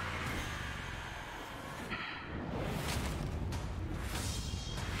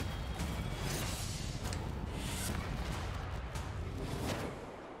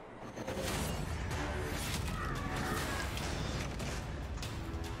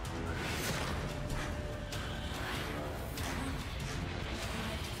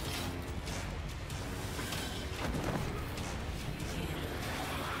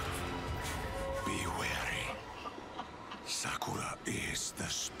 Sakura is the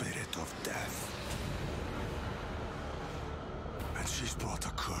spirit of death. And she's brought a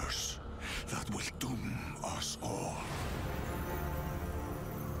curse that will doom us all.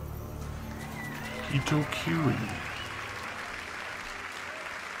 Itokiri.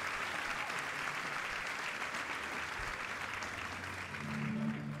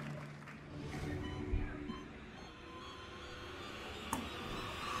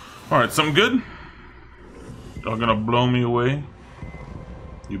 Alright, something good? Y'all gonna blow me away?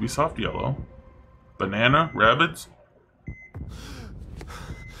 Ubisoft yellow. Banana? Rabbids?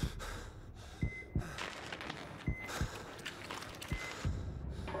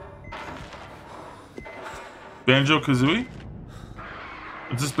 Banjo-Kazooie?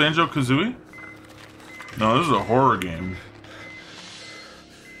 Is this Banjo-Kazooie? No, this is a horror game.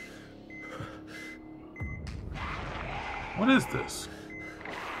 What is this?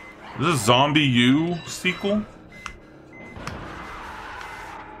 Is this Zombie U sequel?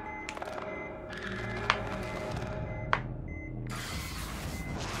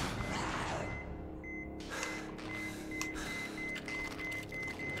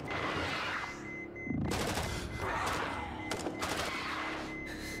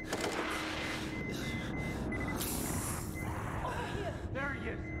 There he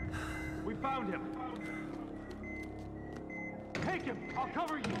is. We found him. Take him. I'll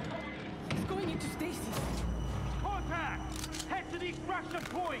cover you. He's going into stasis. Contact. Head to the extraction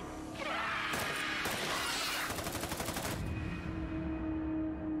point.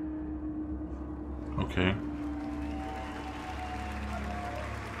 Okay.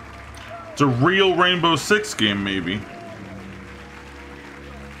 It's a real Rainbow Six game, maybe.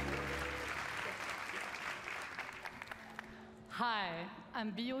 Hi,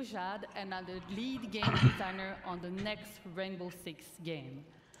 I'm Biojad, and I'm the lead game designer on the next Rainbow Six game.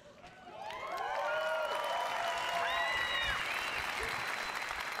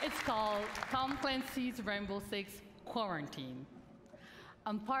 It's called Tom Clancy's Rainbow Six Quarantine.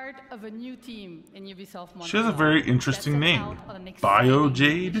 I'm part of a new team in Ubisoft Montreal. She has a very interesting that sets name. out on an exciting Bio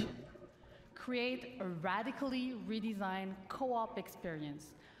Jade? mission. Create a radically redesigned co-op experience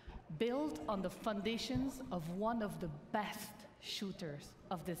built on the foundations of one of the best shooters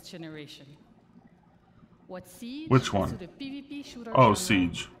of this generation. What Siege Which is one? to the PvP shooter Oh, genre,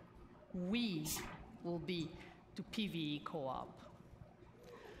 Siege. we will be to PvE co-op.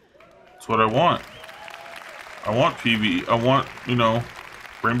 That's what I want. I want PvE. I want, you know,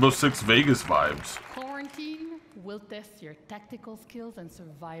 Rainbow Six Vegas vibes. Quarantine will test your tactical skills and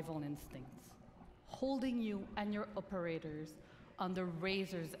survival instincts, holding you and your operators on the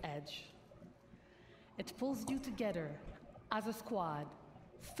razor's edge. It pulls you together as a squad,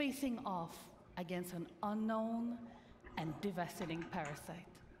 facing off against an unknown and devastating parasite.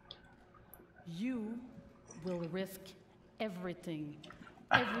 You will risk everything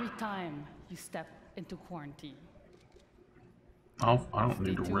every time you step into quarantine. I don't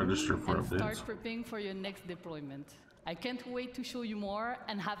need to Stay tuned register for and start updates. prepping for your next deployment. I can't wait to show you more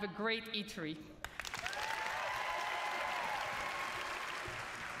and have a great E3.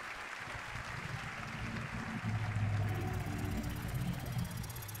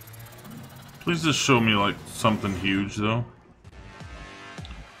 Please just show me like something huge though.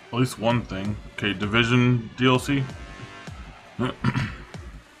 At least one thing. Okay, Division DLC.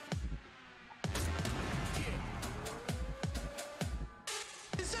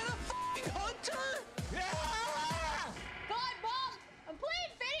 Is that a fucking hunter? Yeah! God, Bob! I'm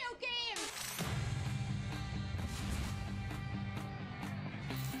playing video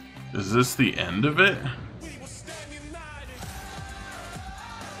games! Is this the end of it?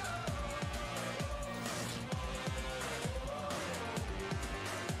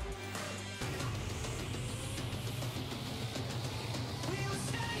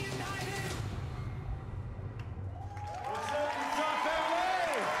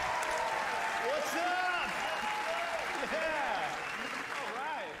 What's up? Yeah. All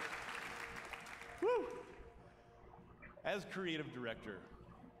right. Woo. As creative director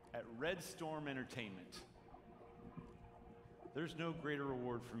at Red Storm Entertainment, there's no greater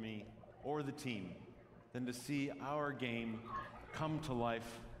reward for me or the team than to see our game come to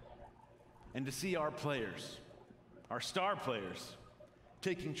life and to see our players, our star players,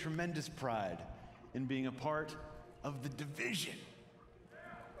 taking tremendous pride in being a part of the Division.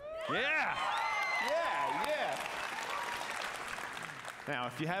 Yeah! Yeah! Now,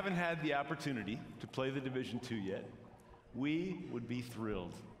 if you haven't had the opportunity to play the Division 2 yet, we would be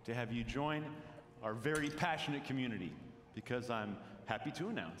thrilled to have you join our very passionate community, because I'm happy to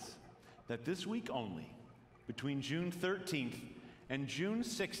announce that this week only, between June 13th and June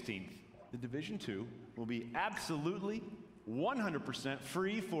 16th, the Division 2 will be absolutely 100%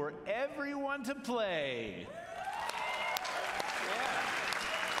 free for everyone to play.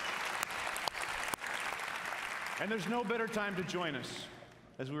 And there's no better time to join us,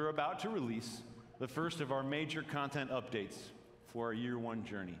 as we're about to release the first of our major content updates for our year one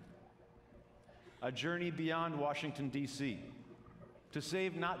journey. A journey beyond Washington, D.C., to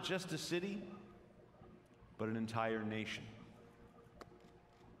save not just a city, but an entire nation.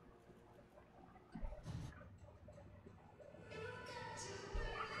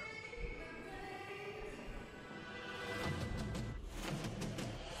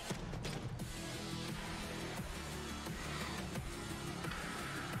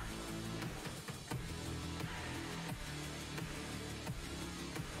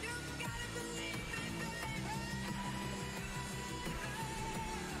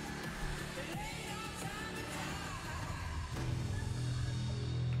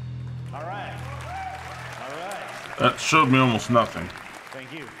 All right. That showed me almost nothing.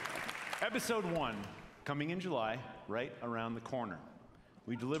 Thank you. Episode 1, coming in July, right around the corner.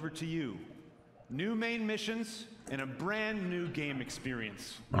 We deliver to you new main missions and a brand new game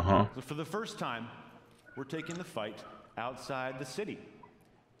experience. So for the first time, we're taking the fight outside the city,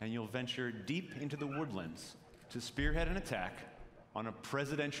 and you'll venture deep into the woodlands to spearhead an attack on a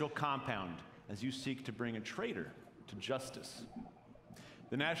presidential compound as you seek to bring a traitor to justice.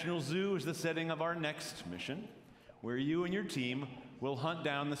 The National Zoo is the setting of our next mission, where you and your team will hunt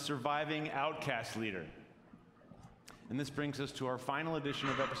down the surviving outcast leader. And this brings us to our final edition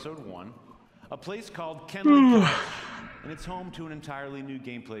of Episode 1, a place called Kenley College, and it's home to an entirely new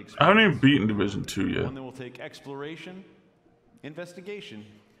gameplay experience. I haven't even beaten Division 2 yet. One that will take exploration, investigation,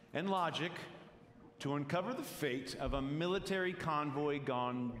 and logic to uncover the fate of a military convoy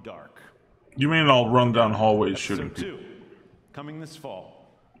gone dark. You mean I'll run down hallways shooting Episode people? 2, coming this fall.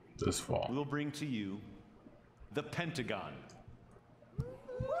 This fall. We'll bring to you the Pentagon.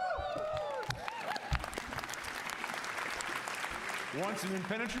 Once an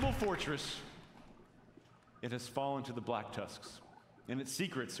impenetrable fortress, it has fallen to the Black Tusks, and its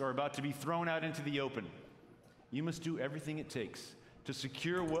secrets are about to be thrown out into the open. You must do everything it takes to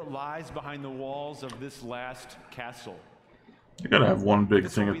secure what lies behind the walls of this last castle. You gotta have one big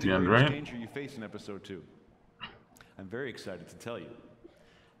This thing will at be the end, greatest right? danger you face in episode 2. I'm very excited to tell you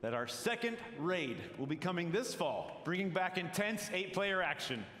that our second raid will be coming this fall, bringing back intense 8-player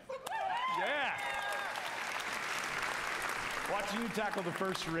action. Yeah! Watching you tackle the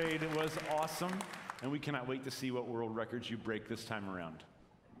first raid was awesome, and we cannot wait to see what world records you break this time around.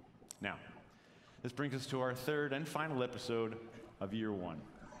 Now, this brings us to our third and final episode of Year 1.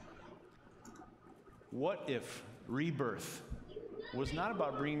 What if Rebirth was not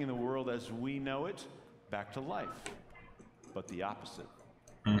about bringing the world as we know it back to life, but the opposite?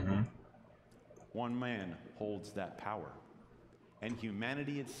 Mm-hmm. One man holds that power, and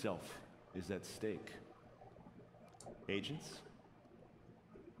humanity itself is at stake. Agents,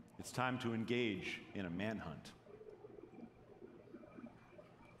 it's time to engage in a manhunt.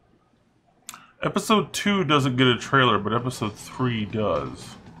 Episode 2 doesn't get a trailer, but episode 3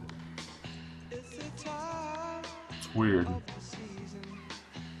 does. It's weird.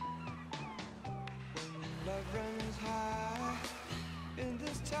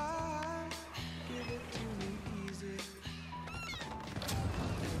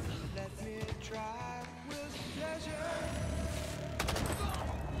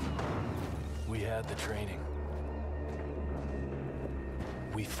 We had the training.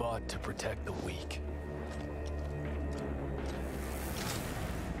 We fought to protect the weak.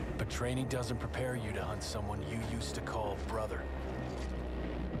 But training doesn't prepare you to hunt someone you used to call brother.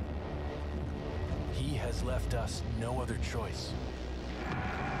 He has left us no other choice.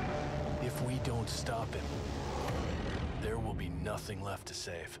 If we don't stop him, there will be nothing left to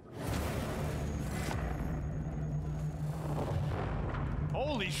save.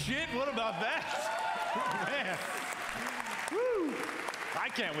 Holy shit, what about that? Man. Woo! I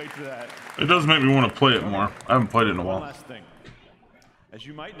can't wait for that. It does make me want to play it more. I haven't played it in a One while. last thing. As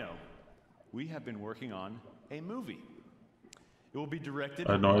you might know, we have been working on a movie. It will be directed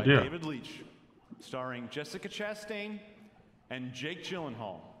I had no by idea. David Leitch, starring Jessica Chastain and Jake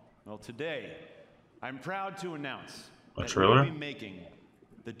Gyllenhaal. Well, today, I'm proud to announce A that trailer? we'll be making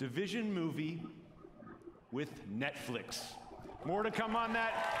the Division movie with Netflix. More to come on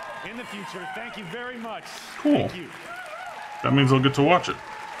that in the future. Thank you very much. Cool. Thank you. That means I'll get to watch it.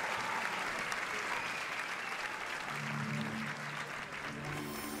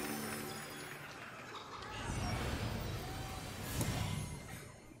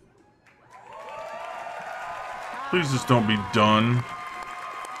 Please just don't be done.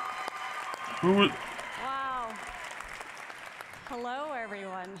 Who would... Wow. Hello,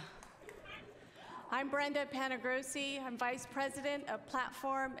 everyone. I'm Brenda Panagrossi. I'm Vice President of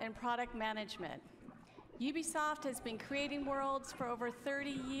Platform and Product Management. Ubisoft has been creating worlds for over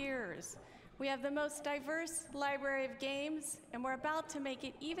 30 years. We have the most diverse library of games, and we're about to make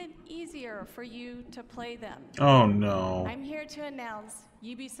it even easier for you to play them. Oh, no. I'm here to announce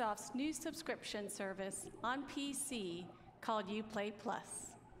Ubisoft's new subscription service on PC called Uplay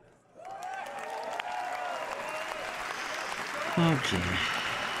Plus. Okay.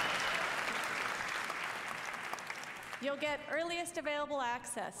 You'll get earliest available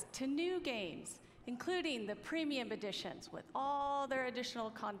access to new games, including the premium editions with all their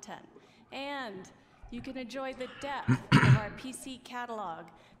additional content. And you can enjoy the depth of our PC catalog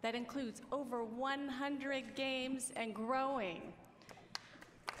that includes over 100 games and growing.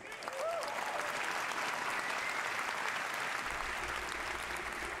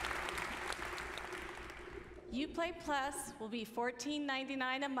 Uplay Plus will be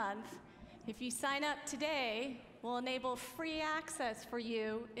 $14.99 a month. If you sign up today, we'll enable free access for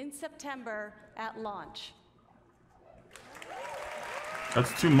you in September at launch.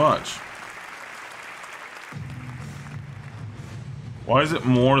 That's too much. Why is it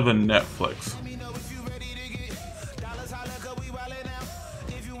more than Netflix?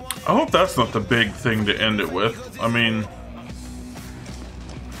 I hope that's not the big thing to end it with. I mean,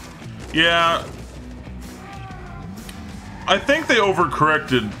 yeah, I think they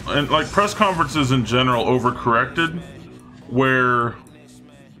overcorrected, and like press conferences in general overcorrected, where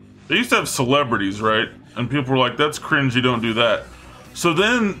they used to have celebrities, right? And people were like, that's cringy, don't do that. So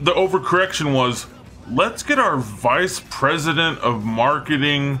then the overcorrection was, let's get our vice president of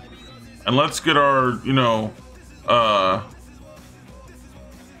marketing and let's get our, you know,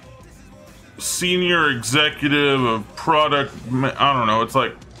 senior executive of product, I don't know, it's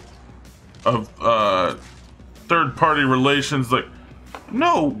like, of third-party relations. Like,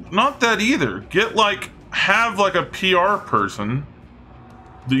 no, not that either. Get like, have like a PR person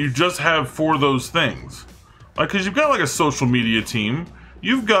that you just have for those things. Like, because you've got like a social media team,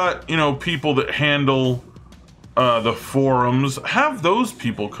 you've got, you know, people that handle the forums. Have those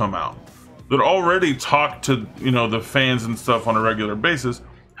people come out that already talk to, you know, the fans and stuff on a regular basis.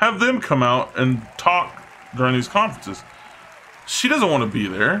 Have them come out and talk during these conferences. She doesn't want to be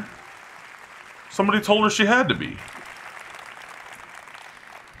there. Somebody told her she had to be.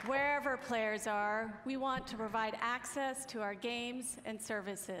 Wherever players are, we want to provide access to our games and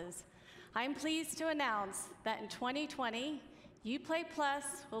services. I'm pleased to announce that in 2020, Uplay Plus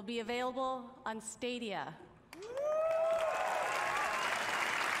will be available on Stadia.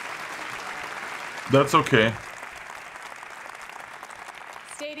 That's okay.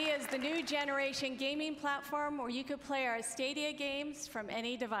 Stadia is the new generation gaming platform where you could play our Stadia games from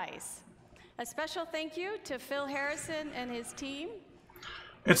any device. A special thank you to Phil Harrison and his team.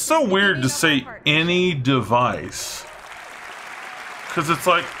 It's so weird to say any device. Because it's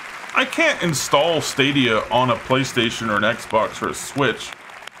like, I can't install Stadia on a PlayStation or an Xbox or a Switch.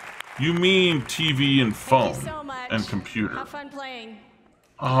 You mean TV and phone and computer. Have fun playing.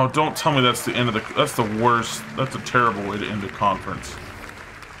 Oh, don't tell me that's the end of the... That's the worst. That's a terrible way to end a conference.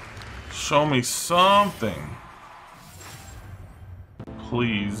 Show me something.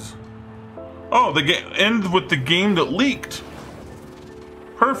 Please. Oh, the game end with the game that leaked.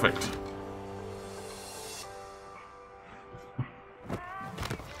 Perfect.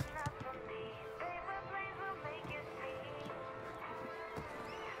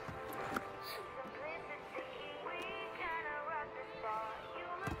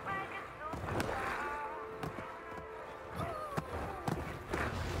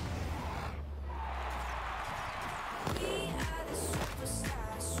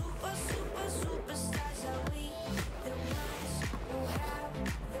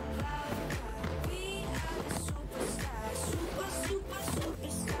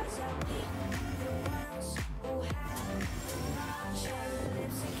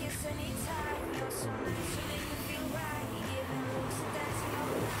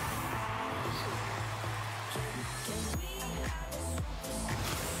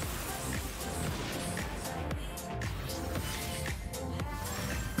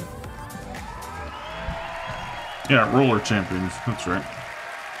 Yeah, roller champions. That's right.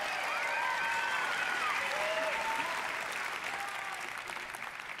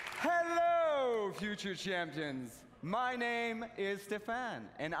 Hello, future champions. My name is Stefan,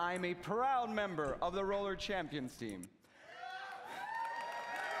 and I'm a proud member of the Roller Champions team.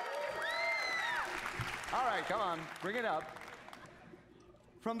 All right, come on, bring it up.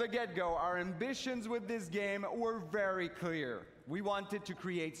 From the get-go, our ambitions with this game were very clear. We wanted to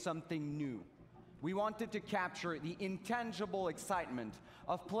create something new. We wanted to capture the intangible excitement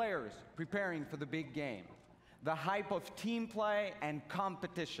of players preparing for the big game, the hype of team play and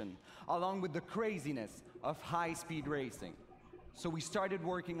competition, along with the craziness of high-speed racing. So we started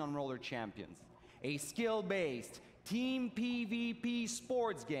working on Roller Champions, a skill-based team PvP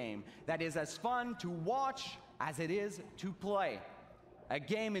sports game that is as fun to watch as it is to play. A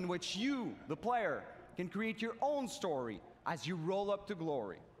game in which you, the player, can create your own story as you roll up to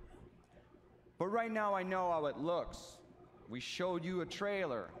glory. But right now I know how it looks. We showed you a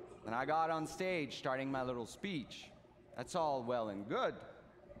trailer, and I got on stage starting my little speech. That's all well and good,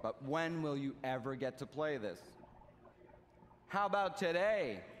 but when will you ever get to play this? How about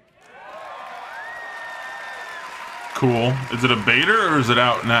today? Cool. Is it a beta or is it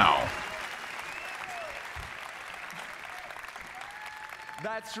out now?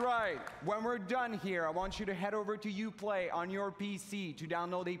 That's right. When we're done here, I want you to head over to Uplay on your PC to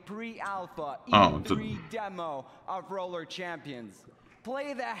download a pre-alpha E3 demo of Roller Champions.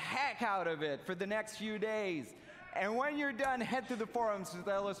 Play the heck out of it for the next few days. And when you're done, head to the forums to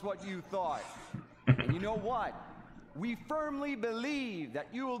tell us what you thought. And you know what? We firmly believe that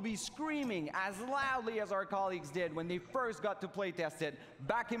you will be screaming as loudly as our colleagues did when they first got to playtest it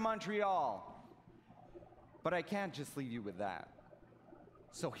back in Montreal. But I can't just leave you with that.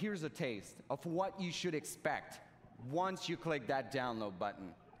 So here's a taste of what you should expect once you click that download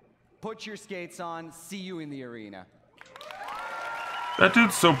button. Put your skates on, see you in the arena. That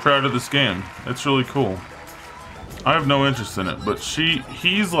dude's so proud of this game. It's really cool. I have no interest in it, but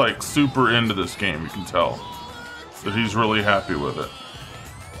he's like super into this game, you can tell. That he's really happy with it.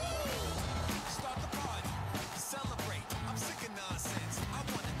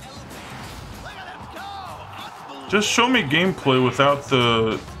 Just show me gameplay without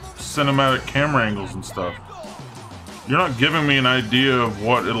the cinematic camera angles and stuff. You're not giving me an idea of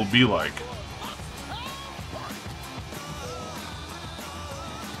what it'll be like.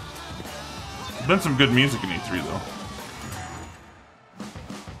 There's been some good music in E3 though.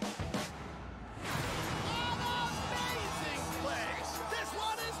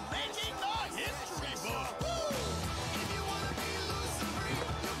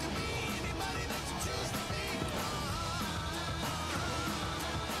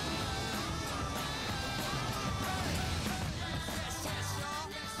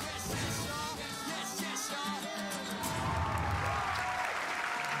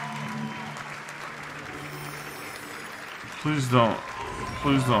 Please don't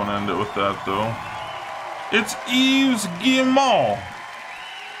end it with that though. It's Yves Guillemot.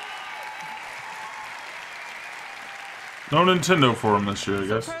 No Nintendo for him this year, I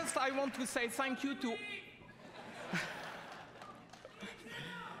guess. First, I want to say thank you to.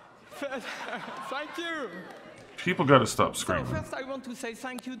 Thank you. People gotta stop screaming. So first, I want to say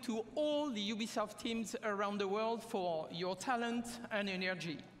thank you to all the Ubisoft teams around the world for your talent and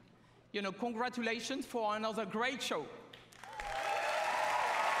energy. You know, congratulations for another great show.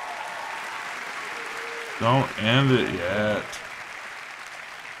 Don't end it yet.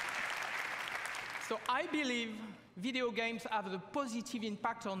 So I believe video games have a positive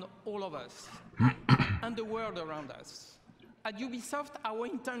impact on all of us and the world around us. At Ubisoft, our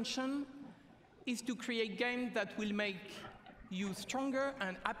intention is to create games that will make you stronger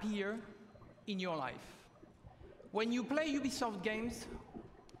and happier in your life. When you play Ubisoft games,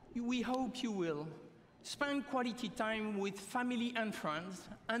 we hope you will spend quality time with family and friends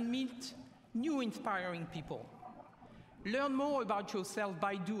and meet new inspiring people. Learn more about yourself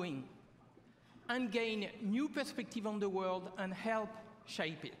by doing and gain new perspective on the world and help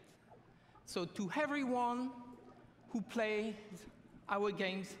shape it. So to everyone who plays our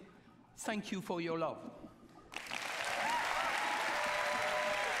games, thank you for your love.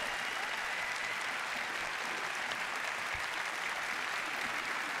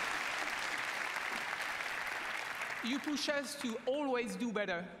 You push us to always do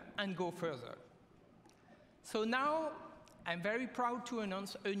better and go further. So now, I'm very proud to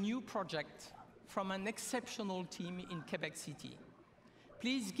announce a new project from an exceptional team in Quebec City.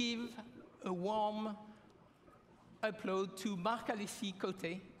 Please give a warm applause to Marc-Alexis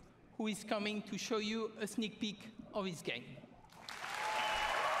Côté, who is coming to show you a sneak peek of his game.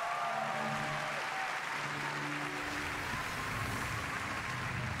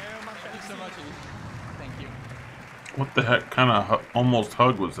 Thank you so much. Thank you. What the heck kind of almost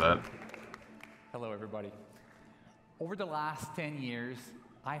hug was that? Hello, everybody. Over the last 10 years,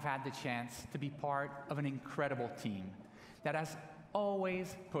 I've had the chance to be part of an incredible team that has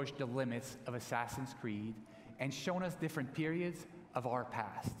always pushed the limits of Assassin's Creed and shown us different periods of our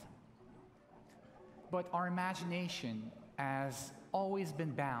past. But our imagination has always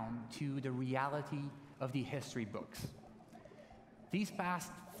been bound to the reality of the history books. These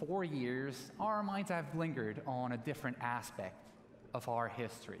past 4 years, our minds have lingered on a different aspect of our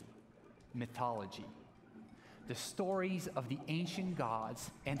history, mythology. The stories of the ancient gods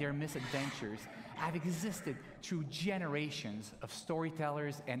and their misadventures have existed through generations of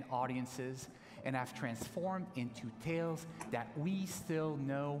storytellers and audiences and have transformed into tales that we still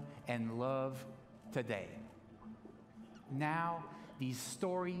know and love today. Now, these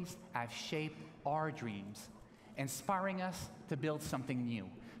stories have shaped our dreams, inspiring us to build something new,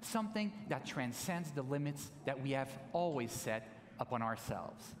 something that transcends the limits that we have always set upon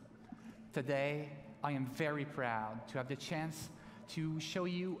ourselves. Today, I am very proud to have the chance to show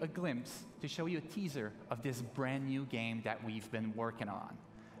you a glimpse, to show you a teaser of this brand new game that we've been working on.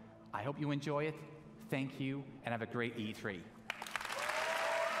 I hope you enjoy it. Thank you, and have a great E3.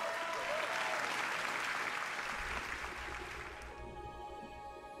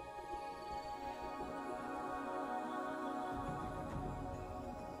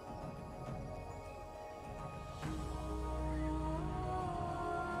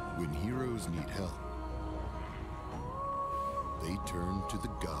 When heroes need help, they turn to the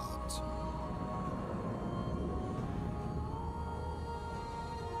gods.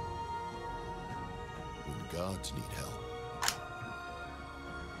 When gods need help,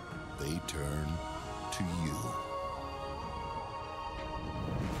 they turn to you.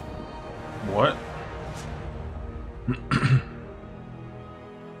 What?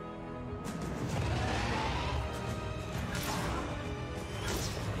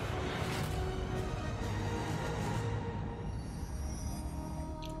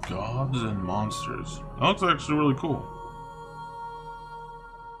 Gods and monsters. That looks actually really cool.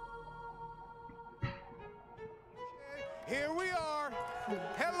 Here we are.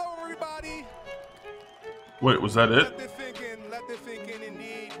 Hello, everybody. Wait, was that it? Let this sink in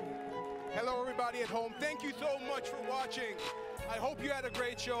indeed. Hello, everybody at home. Thank you so much for watching. I hope you had a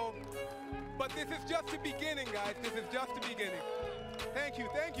great show. But this is just the beginning, guys. This is just the beginning. Thank you,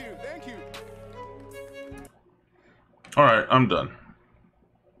 thank you, thank you. All right, I'm done.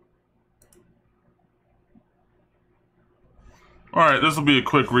 All right, this will be a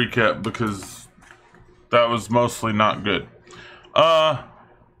quick recap because that was mostly not good.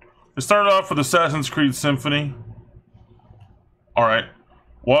 It started off with Assassin's Creed Symphony. All right,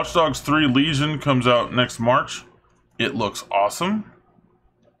 Watch Dogs 3 Legion comes out next March. It looks awesome.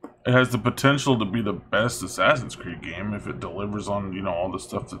 It has the potential to be the best Assassin's Creed game if it delivers on, you know, all the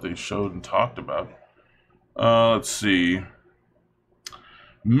stuff that they showed and talked about. Let's see.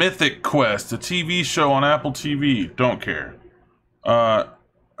 Mythic Quest, a TV show on Apple TV. Don't care.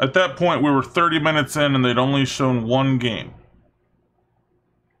 At that point, we were 30 minutes in and they'd only shown one game.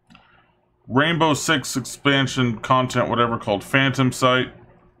 Rainbow Six expansion content, whatever, called Phantom Sight.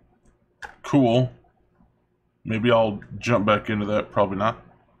 Cool. Maybe I'll jump back into that. Probably not.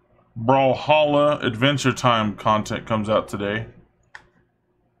 Brawlhalla Adventure Time content comes out today.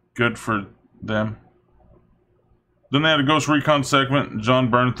 Good for them. Then they had a Ghost Recon segment. John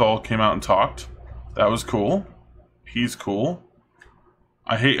Bernthal came out and talked. That was cool. He's cool.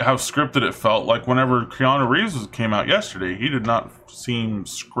 I hate how scripted it felt. Like whenever Keanu Reeves came out yesterday, he did not seem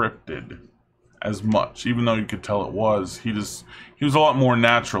scripted as much, even though you could tell it was. He was a lot more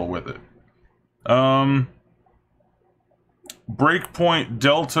natural with it. Breakpoint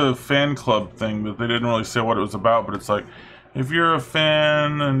Delta fan club thing that they didn't really say what it was about, but it's like, if you're a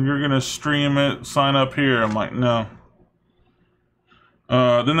fan and you're gonna stream it, sign up here. I'm like, no.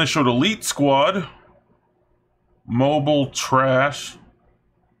 Then they showed Elite Squad, mobile trash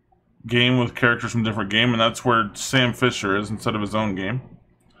game with characters from different game, and that's where Sam Fisher is instead of his own game.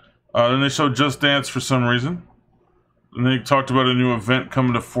 Then they showed Just Dance for some reason. And they talked about a new event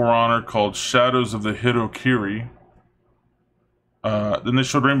coming to For Honor called Shadows of the Hitokiri. Then they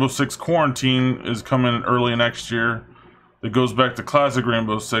showed Rainbow Six Quarantine is coming early next year. It goes back to classic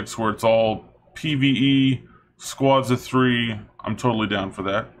Rainbow Six where it's all PvE, squads of 3. I'm totally down for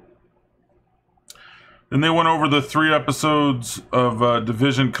that. Then they went over the 3 episodes of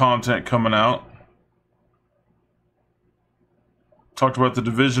Division content coming out. Talked about the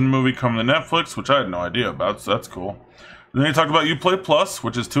Division movie coming to Netflix, which I had no idea about, so that's cool. Then they talked about Uplay Plus,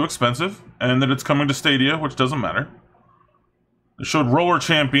 which is too expensive, and that it's coming to Stadia, which doesn't matter. They showed Roller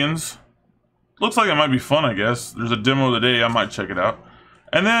Champions. Looks like it might be fun, I guess. There's a demo of the day, I might check it out.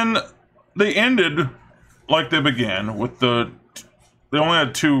 And then they ended like they began with they only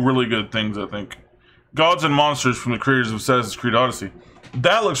had 2 really good things, I think. Gods and Monsters from the creators of Assassin's Creed Odyssey.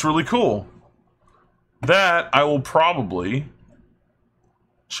 That looks really cool. That I will probably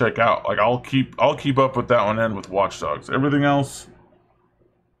check out. Like I'll keep up with that one and with Watch Dogs. Everything else,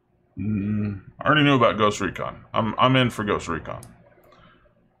 I already knew about Ghost Recon. I'm in for Ghost Recon.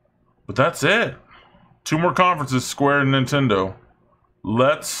 But that's it. 2 more conferences, Square and Nintendo.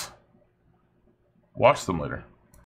 Let's watch them later.